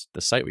on this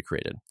site we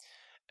created.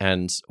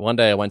 And one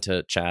day I went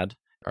to Chad,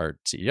 our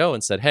CEO,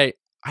 and said, hey,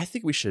 I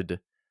think we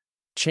should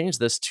change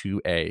this to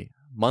a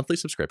monthly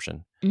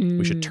subscription.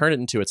 We should turn it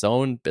into its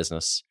own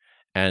business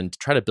and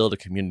try to build a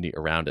community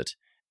around it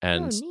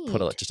and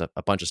put just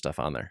a bunch of stuff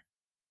on there.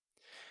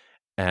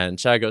 And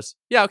Chad goes,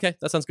 yeah, okay,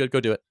 that sounds good. Go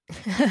do it.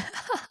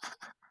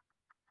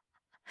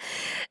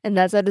 And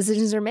that's how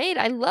decisions are made.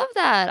 I love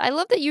that. I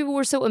love that you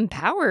were so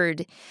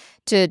empowered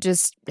to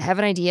just have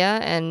an idea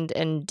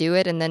and do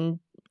it, and then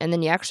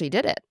you actually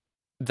did it.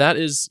 That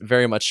is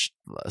very much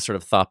sort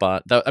of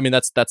Thoughtbot.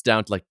 That's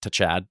down to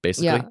Chad,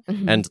 basically. Yeah.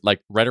 And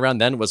like right around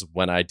then was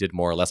when I did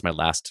more or less my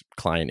last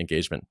client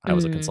engagement. I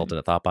was a consultant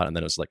at Thoughtbot, and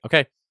then it was like,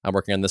 okay, I'm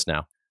working on this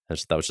now.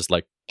 That was just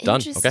like,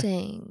 done.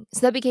 Interesting. Okay.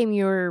 So that became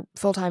your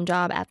full-time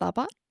job at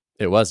Thoughtbot?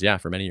 It was, yeah,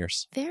 for many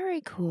years. Very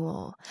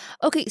cool.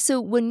 Okay,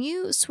 so when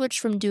you switched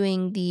from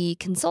doing the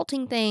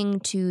consulting thing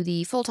to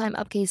the full-time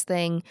Upcase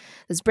thing,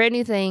 this brand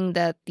new thing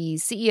that the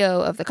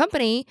CEO of the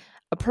company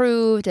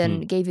approved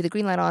and gave you the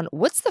green light on,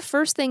 what's the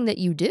first thing that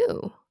you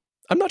do?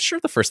 I'm not sure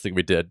the first thing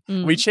we did.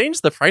 We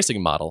changed the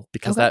pricing model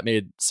because that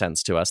made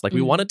sense to us. Like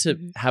we wanted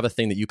to have a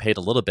thing that you paid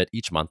a little bit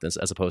each month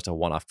as opposed to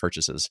one-off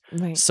purchases,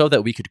 so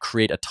that we could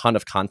create a ton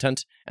of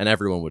content and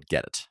everyone would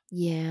get it.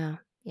 Yeah.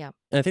 Yeah.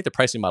 And I think the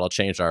pricing model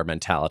changed our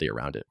mentality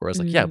around it. Whereas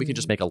like, yeah, we can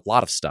just make a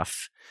lot of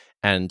stuff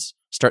and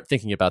start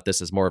thinking about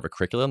this as more of a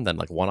curriculum than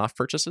like one-off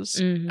purchases.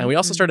 And we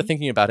also started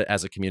thinking about it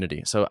as a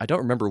community. So I don't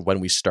remember when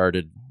we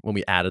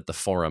added the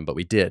forum, but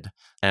we did.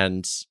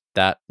 And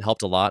that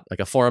helped a lot. Like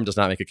a forum does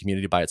not make a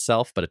community by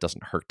itself, but it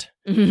doesn't hurt.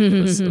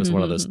 It was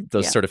one of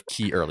those sort of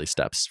key early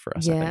steps for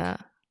us, I think.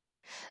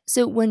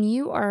 So when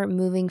you are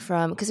moving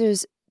from, because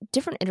there's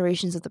different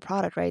iterations of the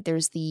product, right?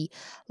 There's the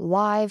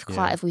live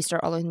class. If we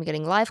start all the way from the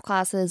beginning, live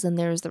classes, and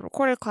there's the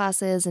recorded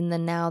classes, and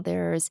then now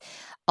there's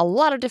a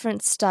lot of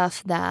different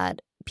stuff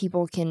that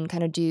people can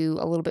kind of do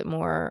a little bit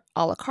more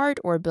a la carte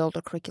or build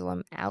a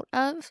curriculum out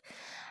of.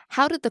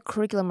 How did the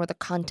curriculum or the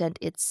content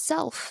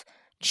itself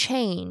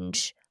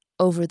change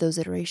over those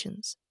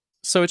iterations?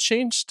 So it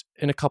changed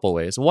in a couple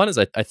ways. One is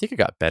I think it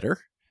got better.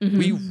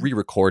 We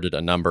re-recorded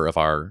a number of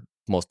our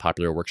most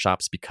popular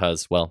workshops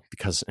because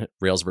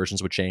Rails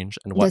versions would change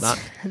and whatnot.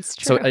 That's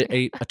true. So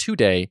a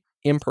 2-day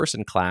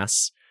in-person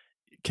class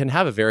can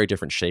have a very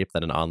different shape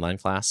than an online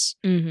class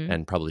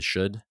and probably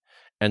should.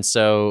 And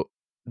so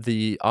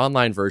the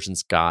online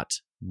versions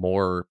got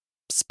more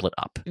split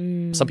up.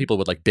 Some people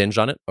would like binge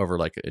on it over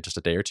like just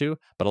a day or two,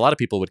 but a lot of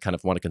people would kind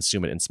of want to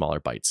consume it in smaller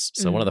bites.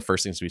 So one of the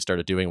first things we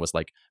started doing was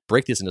like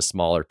break these into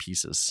smaller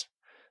pieces.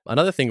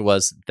 Another thing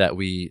was that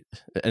we,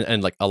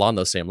 and like along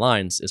those same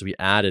lines, is we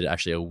added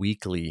actually a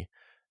weekly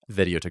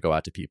video to go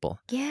out to people.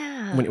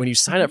 Yeah. When you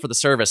sign up for the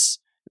service,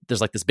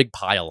 there's like this big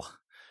pile.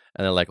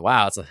 And they're like,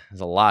 wow,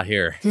 there's a lot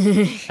here.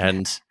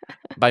 And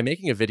by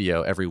making a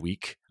video every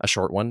week, a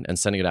short one, and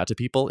sending it out to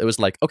people, it was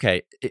like,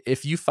 okay,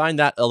 if you find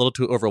that a little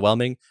too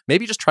overwhelming,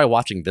 maybe just try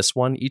watching this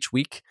one each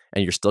week,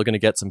 and you're still going to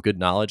get some good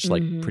knowledge,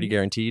 like pretty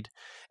guaranteed.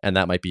 And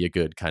that might be a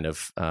good kind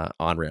of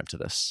on-ramp to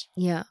this.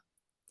 Yeah.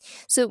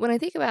 So when I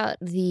think about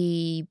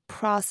the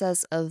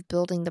process of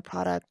building the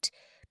product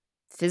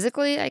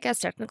physically, I guess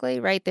technically,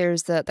 right,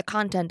 there's the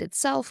content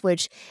itself,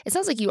 which it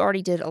sounds like you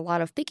already did a lot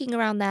of thinking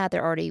around that.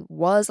 There already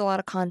was a lot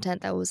of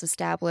content that was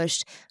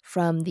established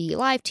from the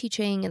live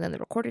teaching and then the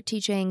recorded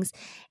teachings.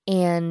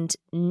 And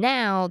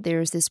now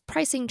there's this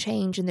pricing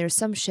change and there's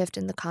some shift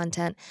in the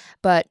content.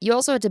 But you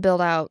also had to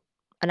build out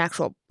an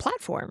actual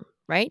platform,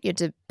 right? You had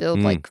to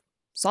build like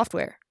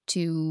software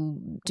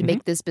to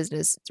make this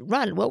business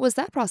run. What was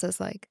that process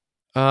like?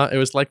 It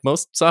was like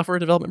most software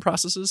development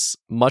processes,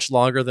 much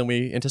longer than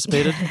we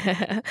anticipated.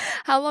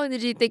 How long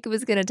did you think it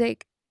was going to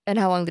take? And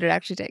how long did it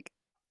actually take?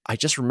 I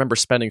just remember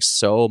spending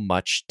so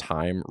much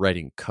time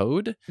writing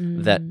code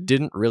that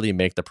didn't really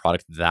make the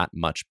product that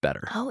much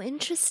better. Oh,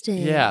 interesting.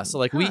 Yeah. So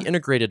like we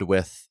integrated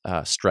with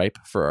Stripe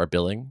for our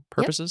billing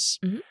purposes.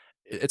 Yep.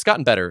 It's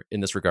gotten better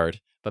in this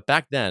regard. But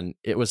back then,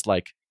 it was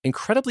like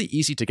incredibly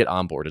easy to get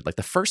onboarded. Like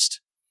the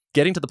first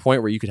getting to the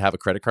point where you could have a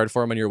credit card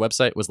form on your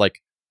website was like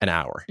an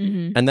hour.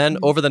 And then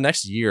over the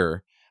next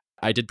year,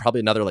 I did probably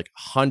another like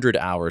 100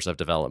 hours of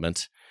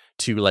development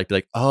to like be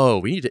like, oh,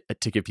 we need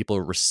to give people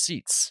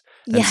receipts.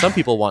 And some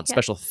people want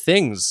special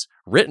things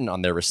written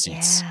on their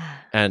receipts.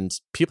 And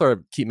people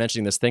keep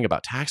mentioning this thing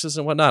about taxes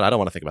and whatnot. I don't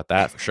want to think about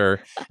that for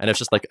sure. And it's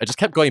just like, I just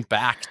kept going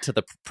back to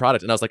the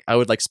product. And I was like, I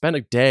would like spend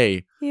a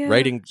day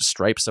writing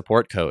Stripe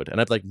support code. And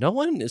I'd be like, no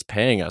one is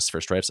paying us for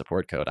Stripe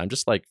support code. I'm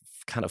just like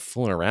kind of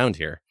fooling around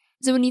here.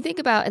 So when you think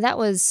about, and that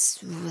was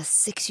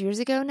 6 years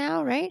ago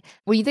now, right?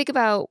 When you think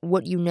about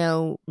what you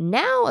know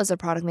now as a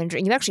product manager,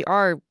 and you actually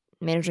are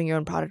managing your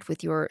own product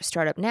with your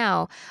startup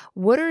now,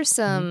 what are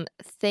some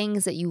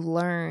things that you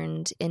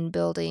learned in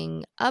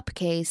building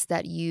Upcase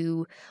that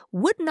you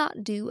would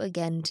not do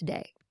again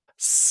today?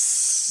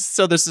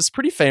 So there's this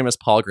pretty famous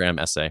Paul Graham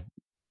essay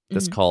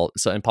that's called,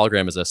 and Paul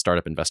Graham is a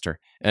startup investor,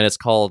 and it's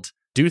called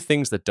Do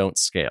Things That Don't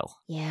Scale.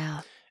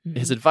 Yeah.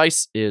 His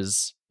advice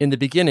is, in the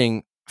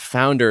beginning,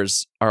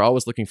 founders are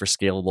always looking for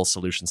scalable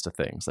solutions to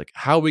things. Like,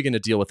 how are we going to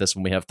deal with this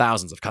when we have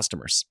thousands of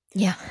customers?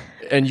 Yeah.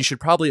 And you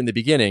should probably, in the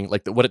beginning,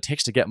 like what it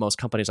takes to get most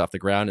companies off the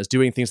ground is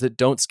doing things that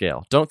don't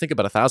scale. Don't think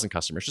about 1,000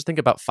 customers. Just think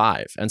about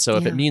 5. And so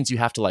if it means you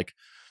have to like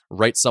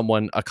write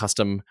someone a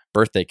custom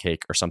birthday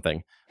cake or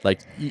something,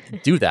 like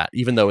do that,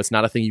 even though it's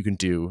not a thing you can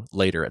do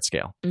later at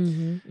scale.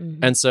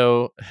 And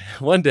so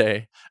one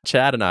day,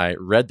 Chad and I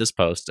read this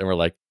post and we're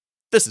like,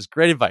 this is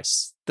great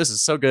advice. This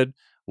is so good.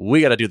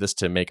 We got to do this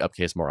to make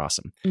Upcase more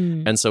awesome.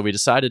 And so we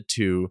decided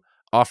to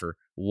offer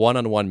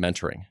one-on-one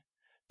mentoring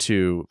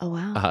to,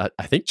 I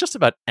think, just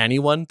about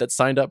anyone that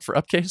signed up for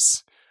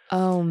Upcase.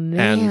 Oh,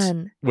 man.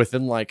 And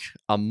within like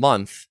a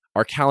month,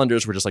 our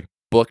calendars were just like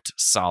booked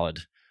solid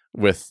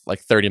with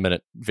like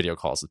 30-minute video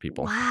calls with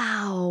people.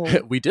 Wow.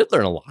 We did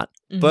learn a lot.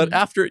 But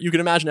after, you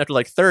can imagine after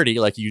like 30,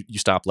 like you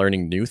stop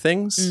learning new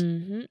things.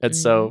 And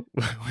so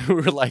we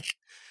were like,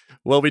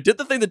 well, we did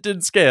the thing that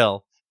didn't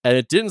scale. And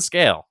it didn't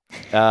scale.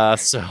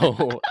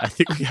 So I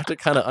think we have to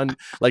kind of,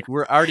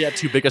 we're already at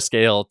too big a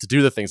scale to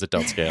do the things that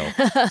don't scale.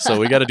 So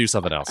we got to do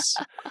something else.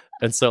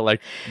 And so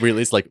we at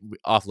least we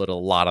offloaded a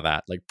lot of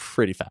that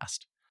pretty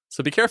fast.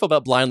 So be careful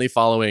about blindly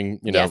following,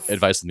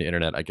 advice on the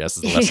internet, I guess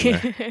is the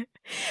lesson there.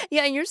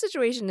 Yeah, and your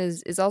situation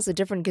is also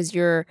different because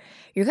you're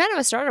kind of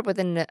a startup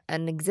within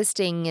an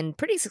existing and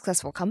pretty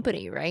successful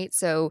company, right?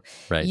 So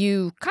Right.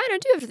 you kind of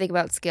do have to think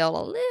about scale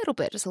a little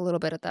bit, just a little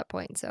bit at that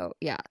point. So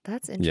yeah,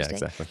 that's Yeah, interesting.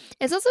 exactly.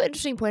 It's also an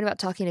interesting point about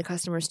talking to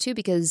customers too,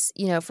 because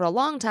for a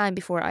long time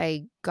before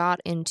I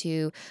got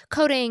into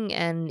coding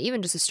and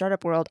even just the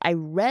startup world, I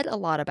read a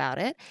lot about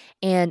it,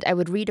 and I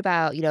would read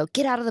about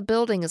get out of the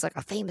building is like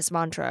a famous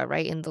mantra,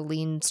 right, in the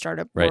lean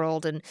startup Right.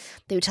 world, and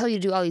they would tell you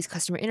to do all these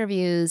customer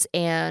interviews,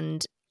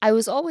 and I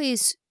was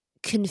always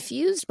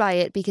confused by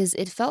it because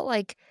it felt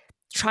like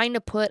trying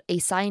to put a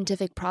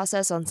scientific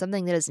process on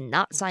something that is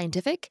not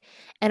scientific.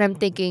 And I'm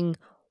thinking,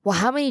 well,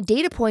 how many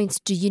data points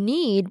do you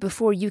need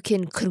before you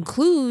can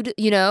conclude,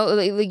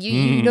 like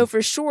you know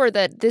for sure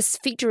that this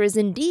feature is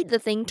indeed the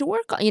thing to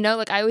work on,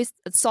 like I always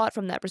saw it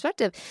from that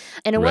perspective.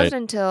 And it Right.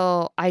 wasn't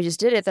until I just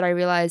did it that I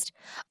realized,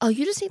 oh,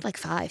 you just need like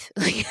 5.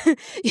 Like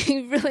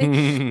you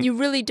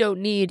really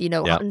don't need,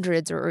 Yeah.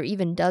 hundreds or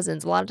even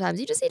dozens. A lot of times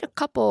you just need a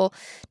couple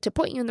to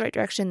point you in the right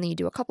direction. Then you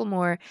do a couple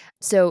more.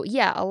 So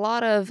yeah, a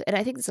lot of, and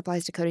I think this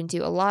applies to coding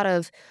too, a lot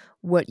of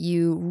what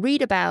you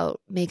read about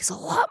makes a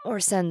lot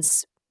more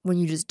sense when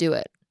you just do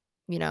it,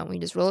 when you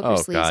just roll up your Oh,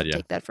 sleeves God, and yeah.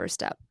 take that first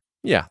step.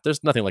 Yeah,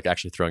 there's nothing like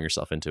actually throwing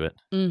yourself into it.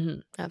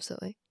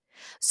 Absolutely.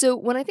 So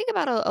when I think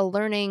about a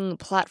learning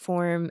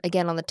platform,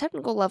 again, on the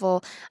technical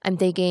level, I'm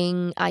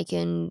thinking I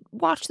can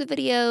watch the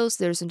videos.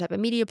 There's some type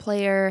of media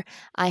player.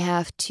 I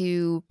have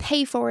to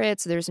pay for it.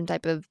 So there's some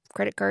type of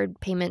credit card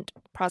payment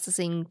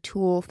processing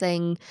tool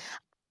thing.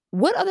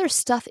 What other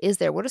stuff is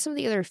there? What are some of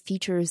the other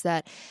features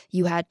that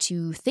you had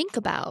to think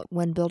about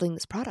when building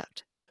this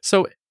product?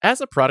 So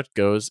as a product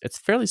goes, it's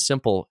fairly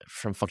simple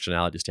from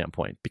functionality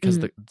standpoint because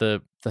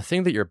the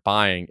thing that you're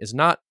buying is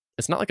not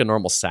like a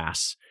normal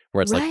SaaS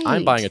where it's like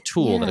I'm buying a Right.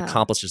 tool that Yeah.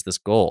 accomplishes this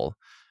goal.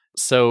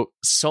 So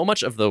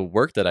much of the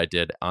work that I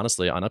did,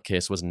 honestly, on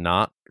Upcase was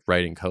not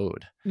writing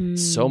code.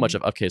 So much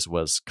of Upcase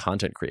was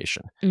content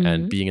creation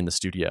and being in the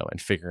studio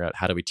and figuring out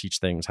how do we teach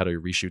things, how do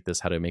we reshoot this,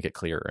 how do we make it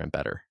clearer and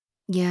better.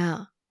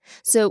 Yeah.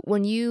 So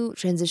when you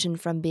transitioned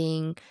from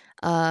being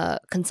a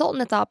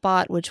consultant at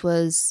Thoughtbot, which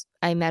was,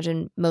 I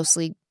imagine,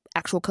 mostly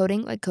actual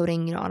coding, like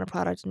coding, on a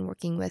product and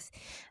working with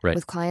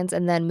Right. clients,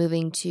 and then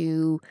moving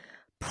to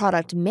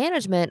product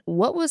management,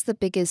 what was the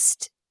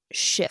biggest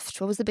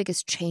shift? What was the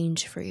biggest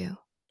change for you?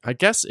 I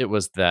guess it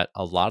was that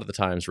a lot of the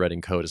times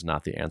writing code is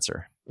not the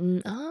answer.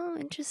 Oh,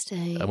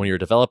 interesting. When you're a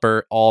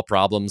developer, all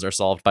problems are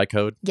solved by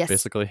code, Yes.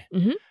 basically.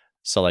 Mhm.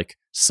 So like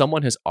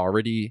someone has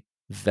already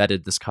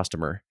vetted this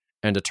customer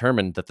and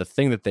determined that the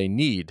thing that they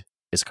need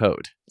is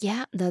code.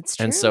 Yeah, that's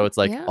true. And so it's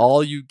like Yeah.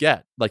 all you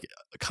get, like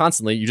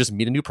constantly, you just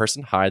meet a new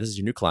person. Hi, this is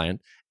your new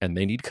client, and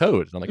they need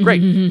code. And I'm like,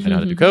 great, I know how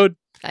to do code.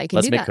 I can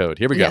Let's do make that. code.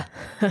 Here we go.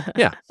 Yeah.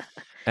 Yeah.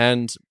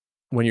 And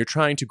when you're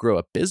trying to grow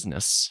a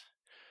business,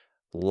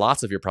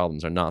 lots of your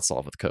problems are not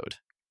solved with code.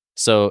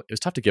 So it was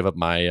tough to give up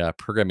my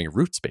programming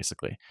roots,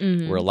 basically,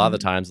 where a lot of the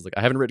times it's like,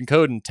 I haven't written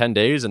code in 10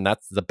 days, and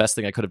that's the best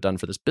thing I could have done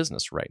for this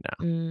business right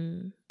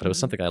now. But it was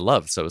something I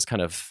loved. So it was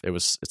kind of,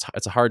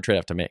 it's a hard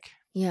trade-off to make.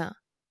 Yeah.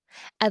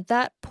 At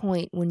that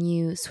point, when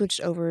you switched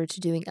over to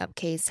doing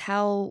Upcase,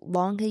 how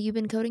long had you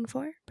been coding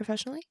for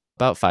professionally?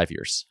 About 5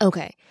 years.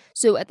 Okay.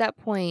 So at that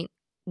point,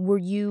 were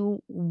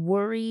you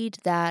worried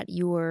that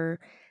your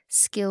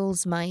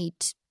skills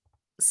might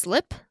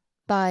slip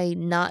by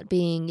not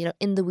being,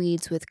 in the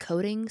weeds with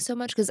coding so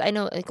much? Because I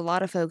know like a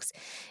lot of folks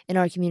in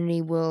our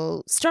community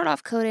will start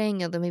off coding,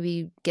 they'll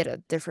maybe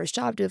get their first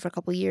job, do it for a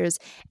couple of years,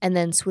 and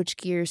then switch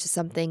gears to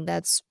something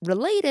that's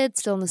related,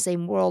 still in the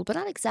same world, but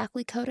not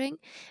exactly coding.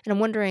 And I'm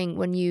wondering,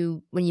 when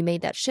you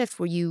made that shift,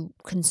 were you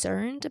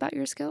concerned about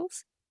your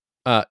skills?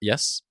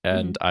 Yes,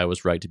 and I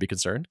was right to be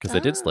concerned because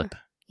they did slip.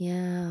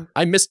 Yeah.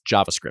 I missed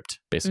JavaScript,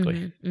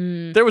 basically.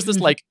 Mhm. There was this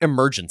like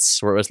emergence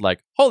where it was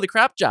like, holy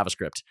crap,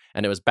 JavaScript.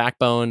 And it was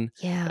Backbone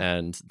Yeah.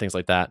 and things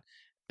like that.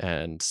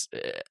 And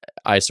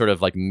I sort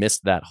of like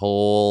missed that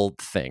whole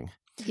thing.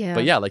 Yeah.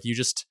 But yeah, like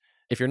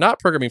if you're not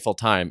programming full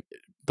time,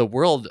 the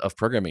world of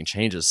programming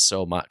changes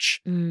so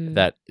much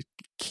that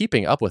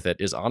keeping up with it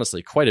is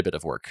honestly quite a bit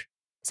of work.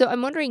 So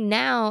I'm wondering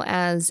now,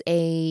 as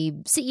a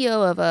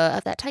CEO of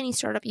that tiny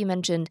startup you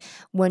mentioned,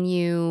 when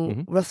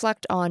you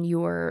reflect on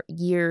your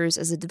years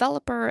as a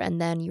developer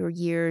and then your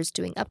years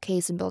doing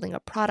Upcase and building a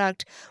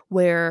product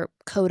where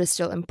code is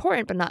still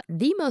important but not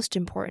the most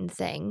important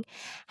thing,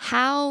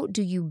 how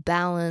do you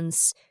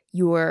balance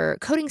your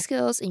coding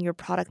skills and your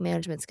product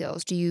management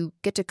skills? Do you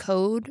get to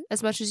code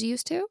as much as you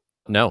used to?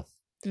 No.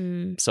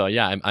 So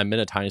yeah, I'm in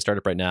a tiny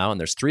startup right now, and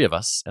there's 3 of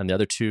us, and my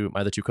other two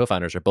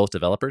co-founders are both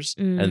developers,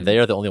 and they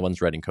are the only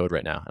ones writing code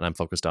right now, and I'm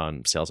focused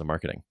on sales and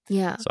marketing.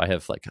 Yeah. So I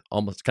have like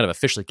almost kind of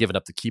officially given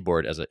up the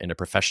keyboard in a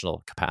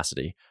professional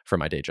capacity for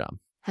my day job.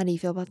 How do you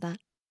feel about that?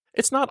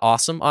 It's not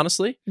awesome,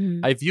 honestly.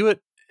 I view it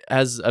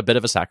as a bit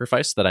of a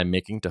sacrifice that I'm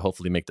making to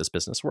hopefully make this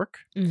business work.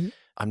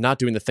 I'm not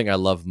doing the thing I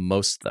love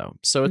most though,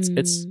 so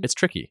it's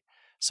tricky.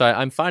 So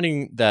I'm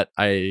finding that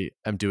I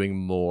am doing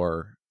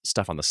more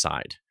stuff on the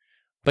side.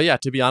 But yeah,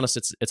 to be honest,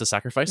 it's a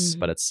sacrifice,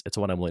 but it's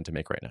one I'm willing to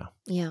make right now.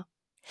 Yeah.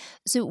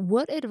 So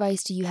what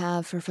advice do you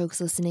have for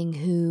folks listening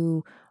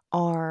who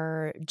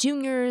are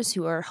juniors,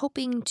 who are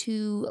hoping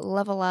to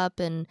level up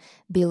and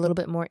be a little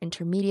bit more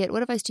intermediate?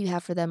 What advice do you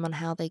have for them on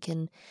how they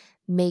can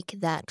make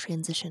that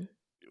transition?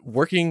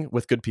 Working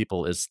with good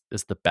people is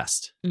the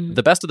best. Mm.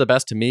 The best of the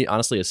best to me,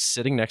 honestly, is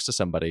sitting next to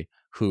somebody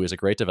who is a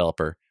great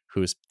developer,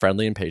 who is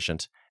friendly and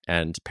patient,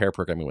 and pair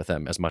programming with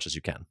them as much as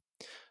you can.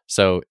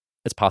 So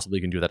it's possible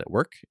you can do that at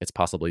work. It's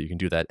possible you can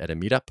do that at a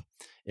meetup.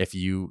 If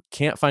you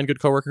can't find good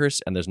coworkers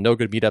and there's no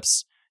good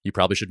meetups, you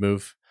probably should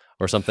move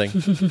or something.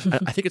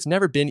 I think it's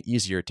never been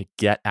easier to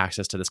get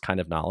access to this kind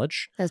of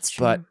knowledge. That's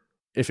true. But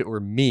if it were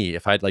me,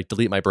 if I'd like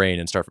delete my brain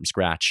and start from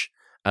scratch,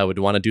 I would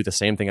want to do the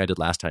same thing I did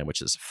last time,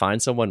 which is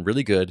find someone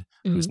really good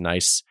who's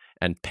nice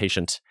and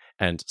patient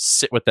and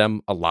sit with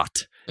them a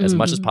lot, as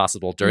much as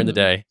possible during the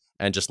day,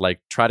 and just like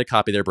try to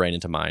copy their brain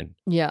into mine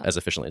as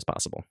efficiently as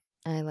possible.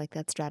 I like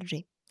that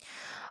strategy.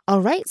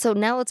 All right, so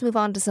now let's move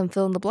on to some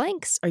fill in the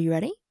blanks. Are you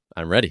ready?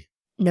 I'm ready.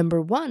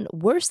 Number 1,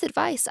 worst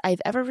advice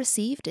I've ever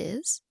received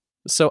is?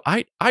 So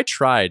I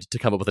tried to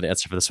come up with an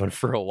answer for this one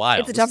for a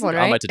while. It's a tough one,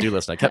 right? On my to-do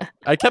list. And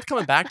I kept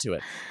coming back to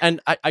it.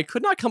 And I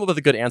could not come up with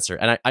a good answer.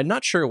 And I'm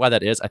not sure why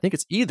that is. I think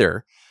it's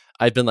either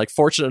I've been like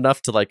fortunate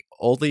enough to like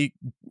only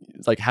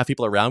like have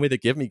people around me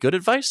that give me good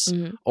advice,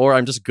 or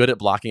I'm just good at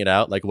blocking it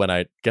out. Like when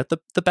I get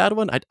the bad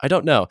one, I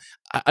don't know.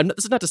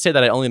 This is not to say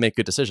that I only make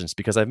good decisions,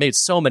 because I've made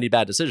so many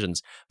bad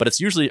decisions, but it's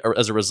usually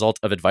as a result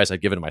of advice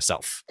I've given to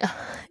myself.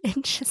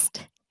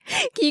 Interesting.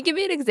 Can you give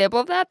me an example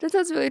of that? That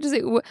sounds really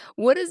interesting.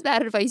 What is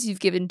bad advice you've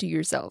given to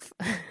yourself?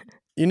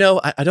 You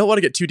know, I don't want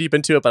to get too deep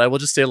into it, but I will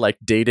just say like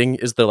dating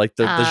is the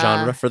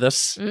genre for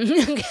this.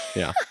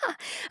 Yeah.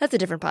 That's a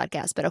different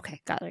podcast, but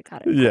okay. Got it.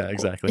 Yeah, cool.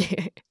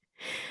 Exactly.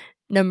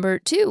 Number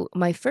 2,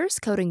 my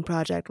first coding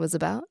project was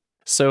about?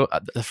 So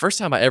the first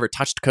time I ever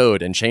touched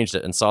code and changed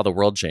it and saw the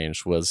world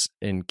change was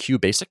in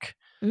QBasic,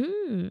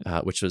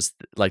 which was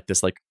like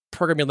this like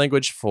programming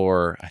language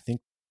for, I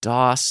think,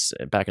 DOS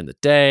back in the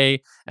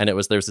day. And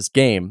there's this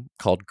game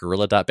called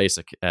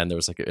Gorilla.basic. And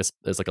there's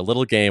like a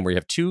little game where you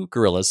have 2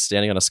 gorillas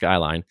standing on a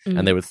skyline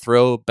and they would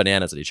throw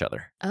bananas at each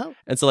other. Oh.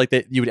 And so like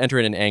you would enter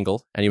in an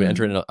angle and you would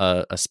enter in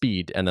a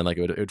speed, and then like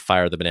it would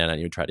fire the banana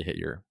and you would try to hit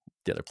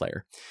the other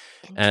player.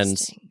 And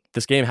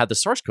this game had the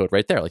source code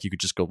right there. Like you could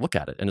just go look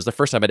at it. And it was the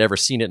first time I'd ever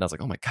seen it. And I was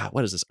like, oh my God,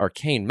 what is this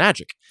arcane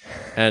magic?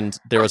 And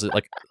there was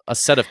a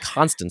set of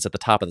constants at the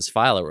top of this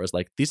file where it was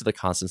like, these are the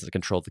constants that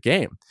control the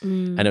game.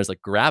 And it was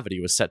like gravity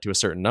was set to a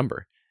certain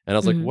number. And I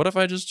was like, what if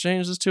I just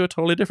change this to a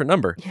totally different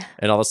number? Yeah.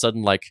 And all of a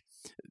sudden, like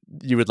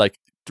you would like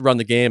run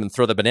the game and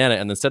throw the banana,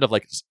 and instead of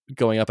like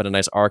going up in a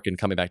nice arc and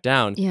coming back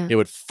down, it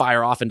would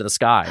fire off into the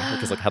sky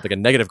because like had like a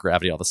negative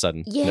gravity all of a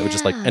sudden. And it would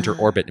just like enter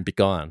orbit and be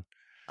gone.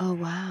 Oh,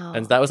 wow.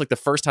 And that was like the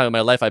first time in my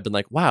life I've been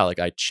like, wow, like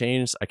I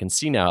can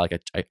see now, like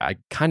I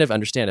kind of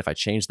understand if I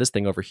change this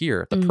thing over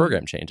here, the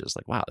program changes.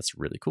 Like, wow, that's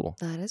really cool.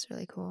 That is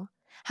really cool.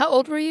 How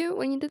old were you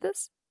when you did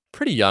this?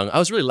 Pretty young. I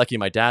was really lucky.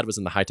 My dad was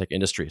in the high-tech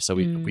industry, so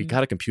we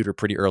got a computer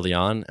pretty early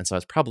on, and so I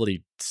was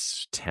probably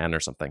 10 or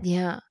something.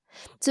 Yeah.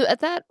 So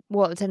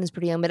 10 is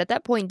pretty young, but at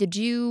that point, did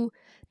you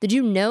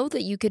know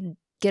that you could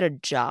get a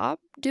job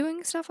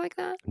doing stuff like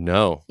that?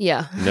 No.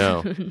 Yeah.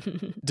 No.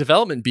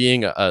 Development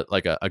being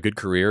a good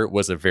career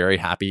was a very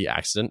happy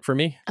accident for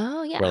me.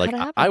 Oh, yeah. Where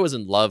like I was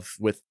in love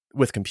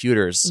with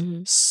computers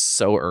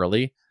so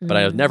early, but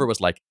I never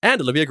was like, and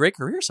it'll be a great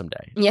career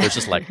someday. Yeah. It was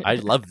just like, I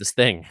love this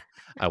thing.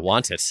 I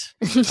want it.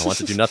 I want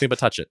to do nothing but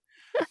touch it.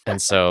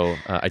 And so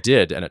I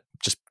did. And it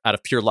just out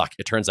of pure luck,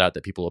 it turns out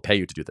that people will pay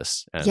you to do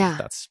this. And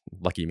that's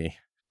lucky me.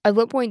 At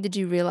what point did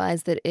you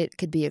realize that it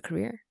could be a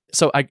career?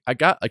 So I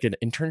got like an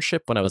internship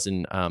when I was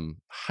in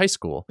high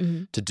school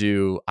to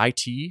do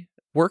IT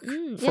work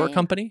for a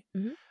company.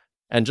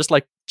 And just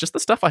the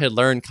stuff I had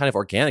learned kind of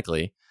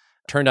organically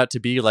turned out to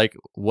be like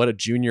what a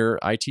junior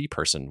IT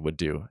person would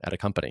do at a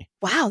company.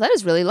 Wow, that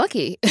is really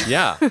lucky.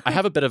 Yeah. I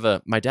have a bit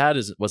of my dad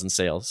was in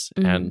sales,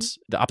 and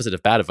the opposite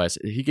of bad advice,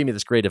 he gave me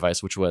this great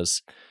advice, which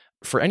was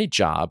for any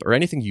job or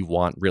anything you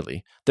want,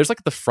 really, there's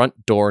like the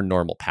front door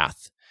normal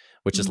path,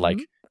 which is like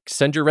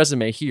send your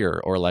resume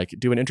here, or like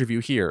do an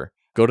interview here,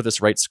 go to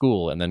this right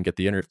school, and then get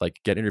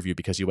get interviewed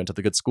because you went to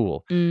the good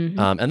school. And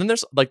then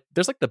there's like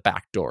the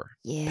back door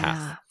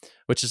path,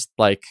 which is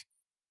like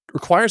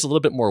requires a little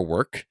bit more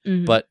work,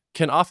 but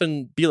can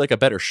often be like a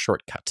better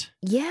shortcut.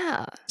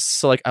 Yeah.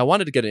 So like I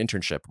wanted to get an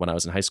internship when I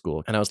was in high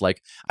school, and I was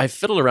like, I've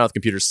fiddled around with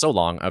computers so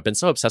long, I've been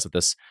so obsessed with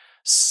this,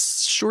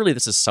 surely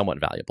this is somewhat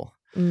valuable.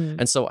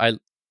 And so I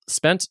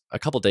spent a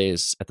couple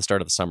days at the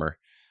start of the summer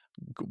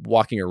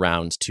walking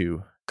around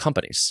to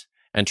companies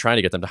and trying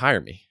to get them to hire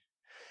me.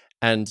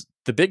 And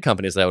the big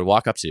companies that I would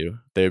walk up to,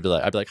 I'd be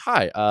like,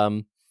 hi,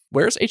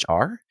 where's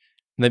HR?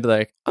 And they'd be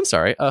like, I'm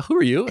sorry, who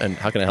are you? And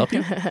how can I help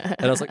you?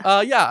 And I was like,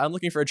 yeah, I'm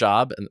looking for a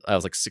job. And I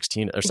was like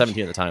 16 or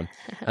 17 at the time.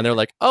 And they're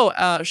like,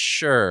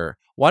 sure.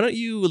 Why don't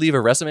you leave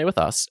a resume with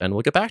us and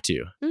we'll get back to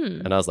you?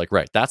 And I was like,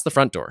 right, that's the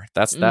front door.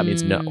 That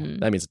means no.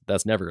 That means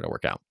that's never going to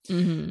work out.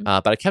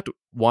 But I kept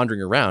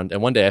wandering around.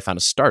 And one day I found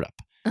a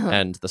startup.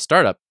 And the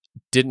startup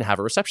didn't have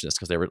a receptionist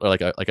because they were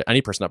like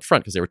any person up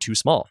front because they were too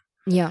small.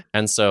 Yeah.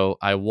 And so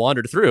I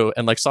wandered through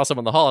and like saw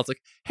someone in the hall. I was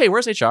like, hey,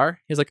 where's HR?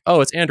 He's like,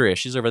 oh, it's Andrea.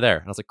 She's over there.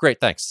 And I was like, great,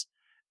 thanks.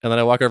 And then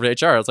I walk over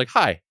to HR. I was like,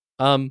 hi,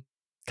 can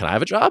I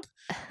have a job?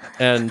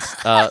 And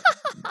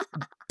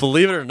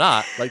believe it or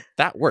not, like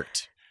that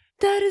worked.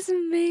 That is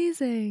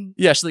amazing.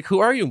 Yeah. She's like, who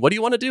are you? What do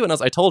you want to do? And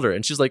I told her,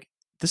 and she's like,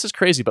 this is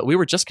crazy, but we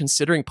were just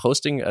considering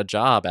posting a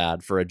job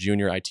ad for a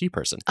junior IT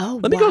person.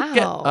 Oh, Let me go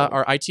get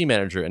our IT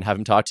manager and have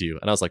him talk to you.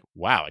 And I was like,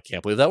 wow, I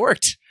can't believe that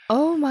worked.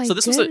 Oh my So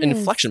this was an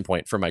inflection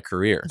point for my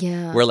career.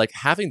 Yeah. Where like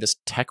having this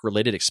tech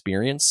related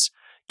experience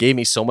gave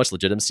me so much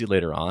legitimacy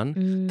later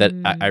on that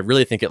I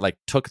really think it like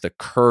took the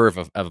curve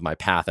of my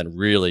path and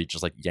really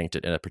just like yanked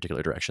it in a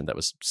particular direction that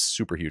was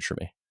super huge for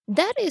me.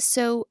 That is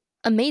so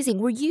amazing.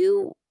 Were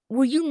you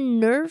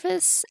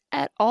nervous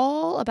at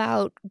all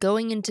about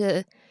going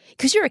into,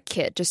 because you're a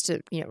kid, just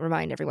to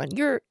remind everyone,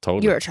 you're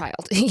a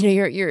child.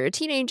 You're a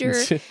teenager,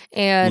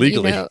 and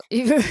legally,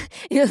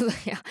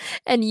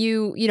 and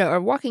you are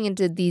walking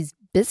into these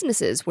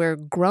businesses where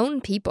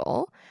grown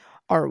people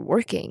are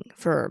working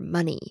for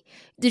money.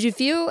 Did you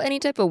feel any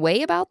type of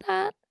way about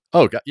that?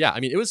 Oh God, yeah. I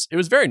mean, it was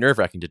very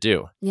nerve-wracking to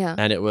do. Yeah,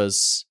 and it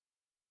was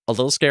a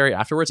little scary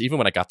afterwards, even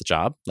when I got the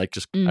job. Like,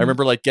 just I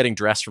remember like getting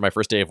dressed for my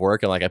first day of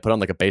work, and like I put on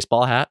like a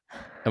baseball hat,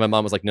 and my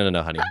mom was like, "No,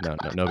 honey,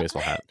 no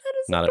baseball hat,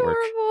 not adorable.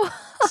 At work.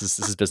 This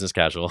is business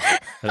casual."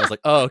 And I was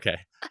like, "Oh, okay."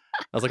 I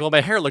was like, "Well,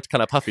 my hair looked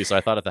kind of puffy, so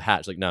I thought of the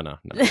hat." She's like, "No."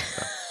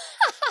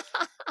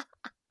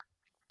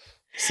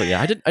 So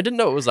yeah, I didn't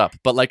know it was up,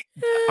 but like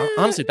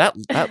honestly, that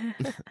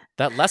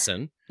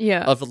lesson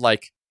of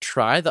like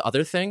try the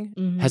other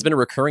thing has been a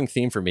recurring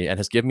theme for me and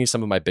has given me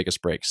some of my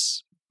biggest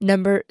breaks.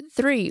 Number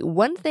 3,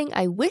 one thing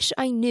I wish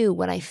I knew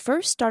when I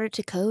first started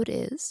to code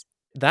is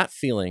that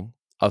feeling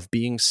of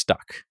being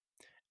stuck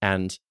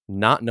and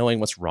not knowing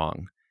what's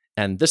wrong,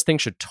 and this thing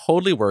should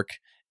totally work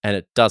and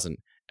it doesn't,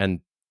 and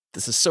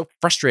this is so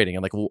frustrating.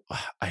 I'm like, well,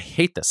 I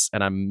hate this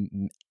and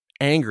I'm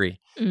angry.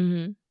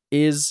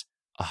 Is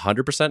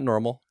 100%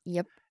 normal.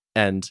 Yep.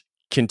 And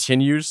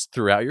continues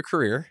throughout your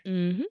career.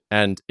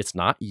 And it's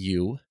not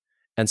you.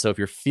 And so if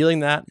you're feeling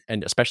that,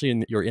 and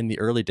especially you're in the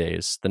early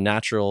days, the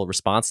natural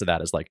response to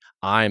that is like,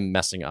 I'm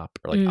messing up,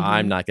 or like,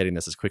 I'm not getting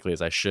this as quickly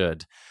as I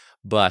should.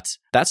 But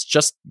that's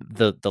just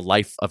the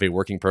life of a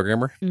working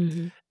programmer.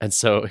 And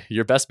so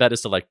your best bet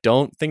is to like,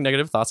 don't think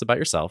negative thoughts about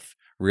yourself.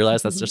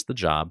 Realize that's just the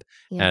job,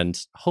 and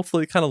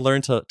hopefully kind of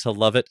learn to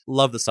love it,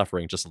 love the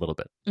suffering just a little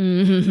bit.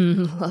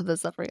 Love the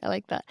suffering. I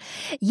like that.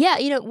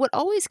 Yeah, what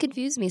always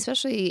confused me,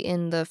 especially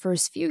in the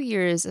first few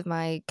years of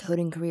my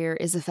coding career,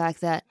 is the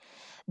fact that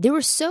there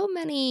were so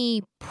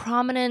many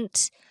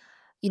prominent,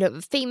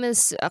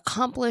 famous,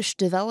 accomplished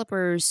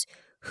developers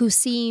who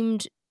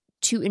seemed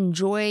to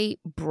enjoy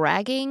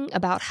bragging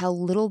about how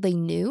little they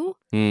knew.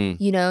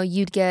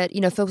 You'd get,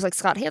 folks like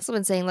Scott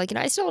Hanselman saying like,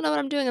 I still don't know what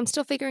I'm doing. I'm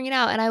still figuring it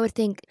out. And I would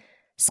think,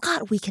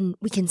 Scott, we can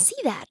see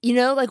that,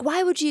 like,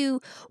 why would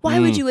you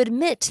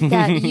admit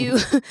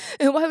that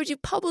why would you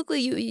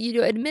publicly,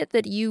 admit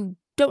that you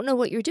don't know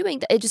what you're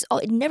doing?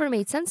 It never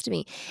made sense to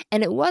me.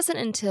 And it wasn't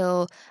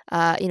until,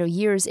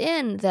 years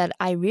in that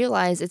I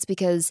realized it's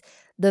because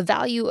the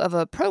value of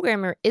a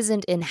programmer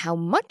isn't in how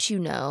much you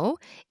know.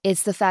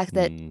 It's the fact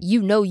that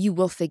you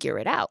will figure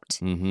it out.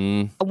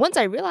 Once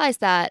I realized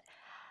that,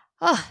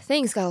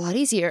 things got a lot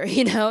easier.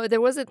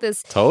 There wasn't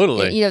this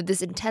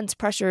this intense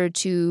pressure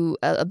to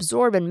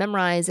absorb and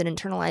memorize and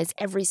internalize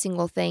every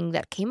single thing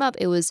that came up.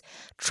 It was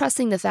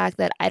trusting the fact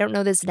that I don't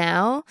know this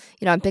now.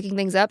 I'm picking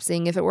things up,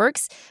 seeing if it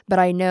works, but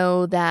I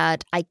know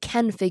that I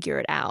can figure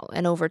it out.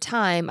 And over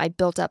time, I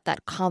built up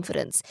that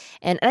confidence.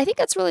 And I think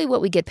that's really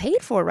what we get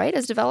paid for, right?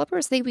 As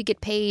developers, I think we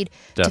get paid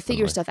to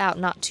figure stuff out,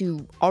 not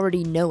to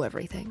already know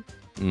everything.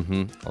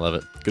 I love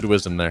it. Good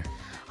wisdom there.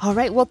 All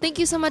right. Well, thank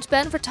you so much,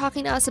 Ben, for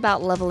talking to us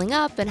about leveling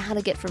up and how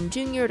to get from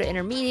junior to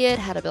intermediate,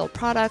 how to build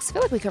products. I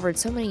feel like we covered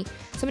so many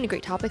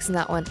great topics in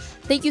that one.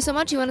 Thank you so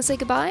much. You want to say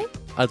goodbye?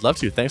 I'd love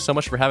to. Thanks so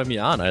much for having me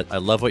on. I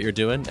love what you're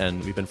doing,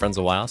 and we've been friends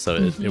a while, so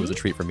it was a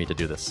treat for me to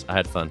do this. I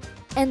had fun.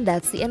 And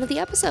that's the end of the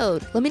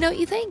episode. Let me know what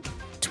you think.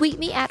 Tweet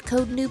me at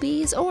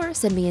CodeNewbies or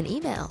send me an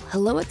email,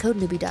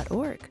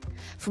 hello@codenewbie.org.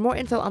 For more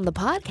info on the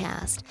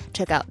podcast,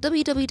 check out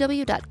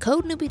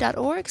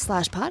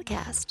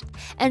www.codenewbie.org/podcast.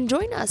 And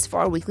join us for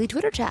our weekly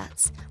Twitter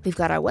chats. We've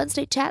got our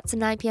Wednesday chats at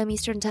 9 p.m.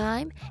 Eastern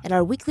Time and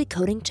our weekly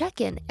coding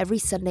check-in every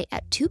Sunday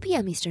at 2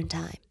 p.m. Eastern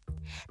Time.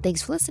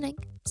 Thanks for listening.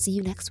 See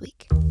you next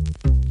week.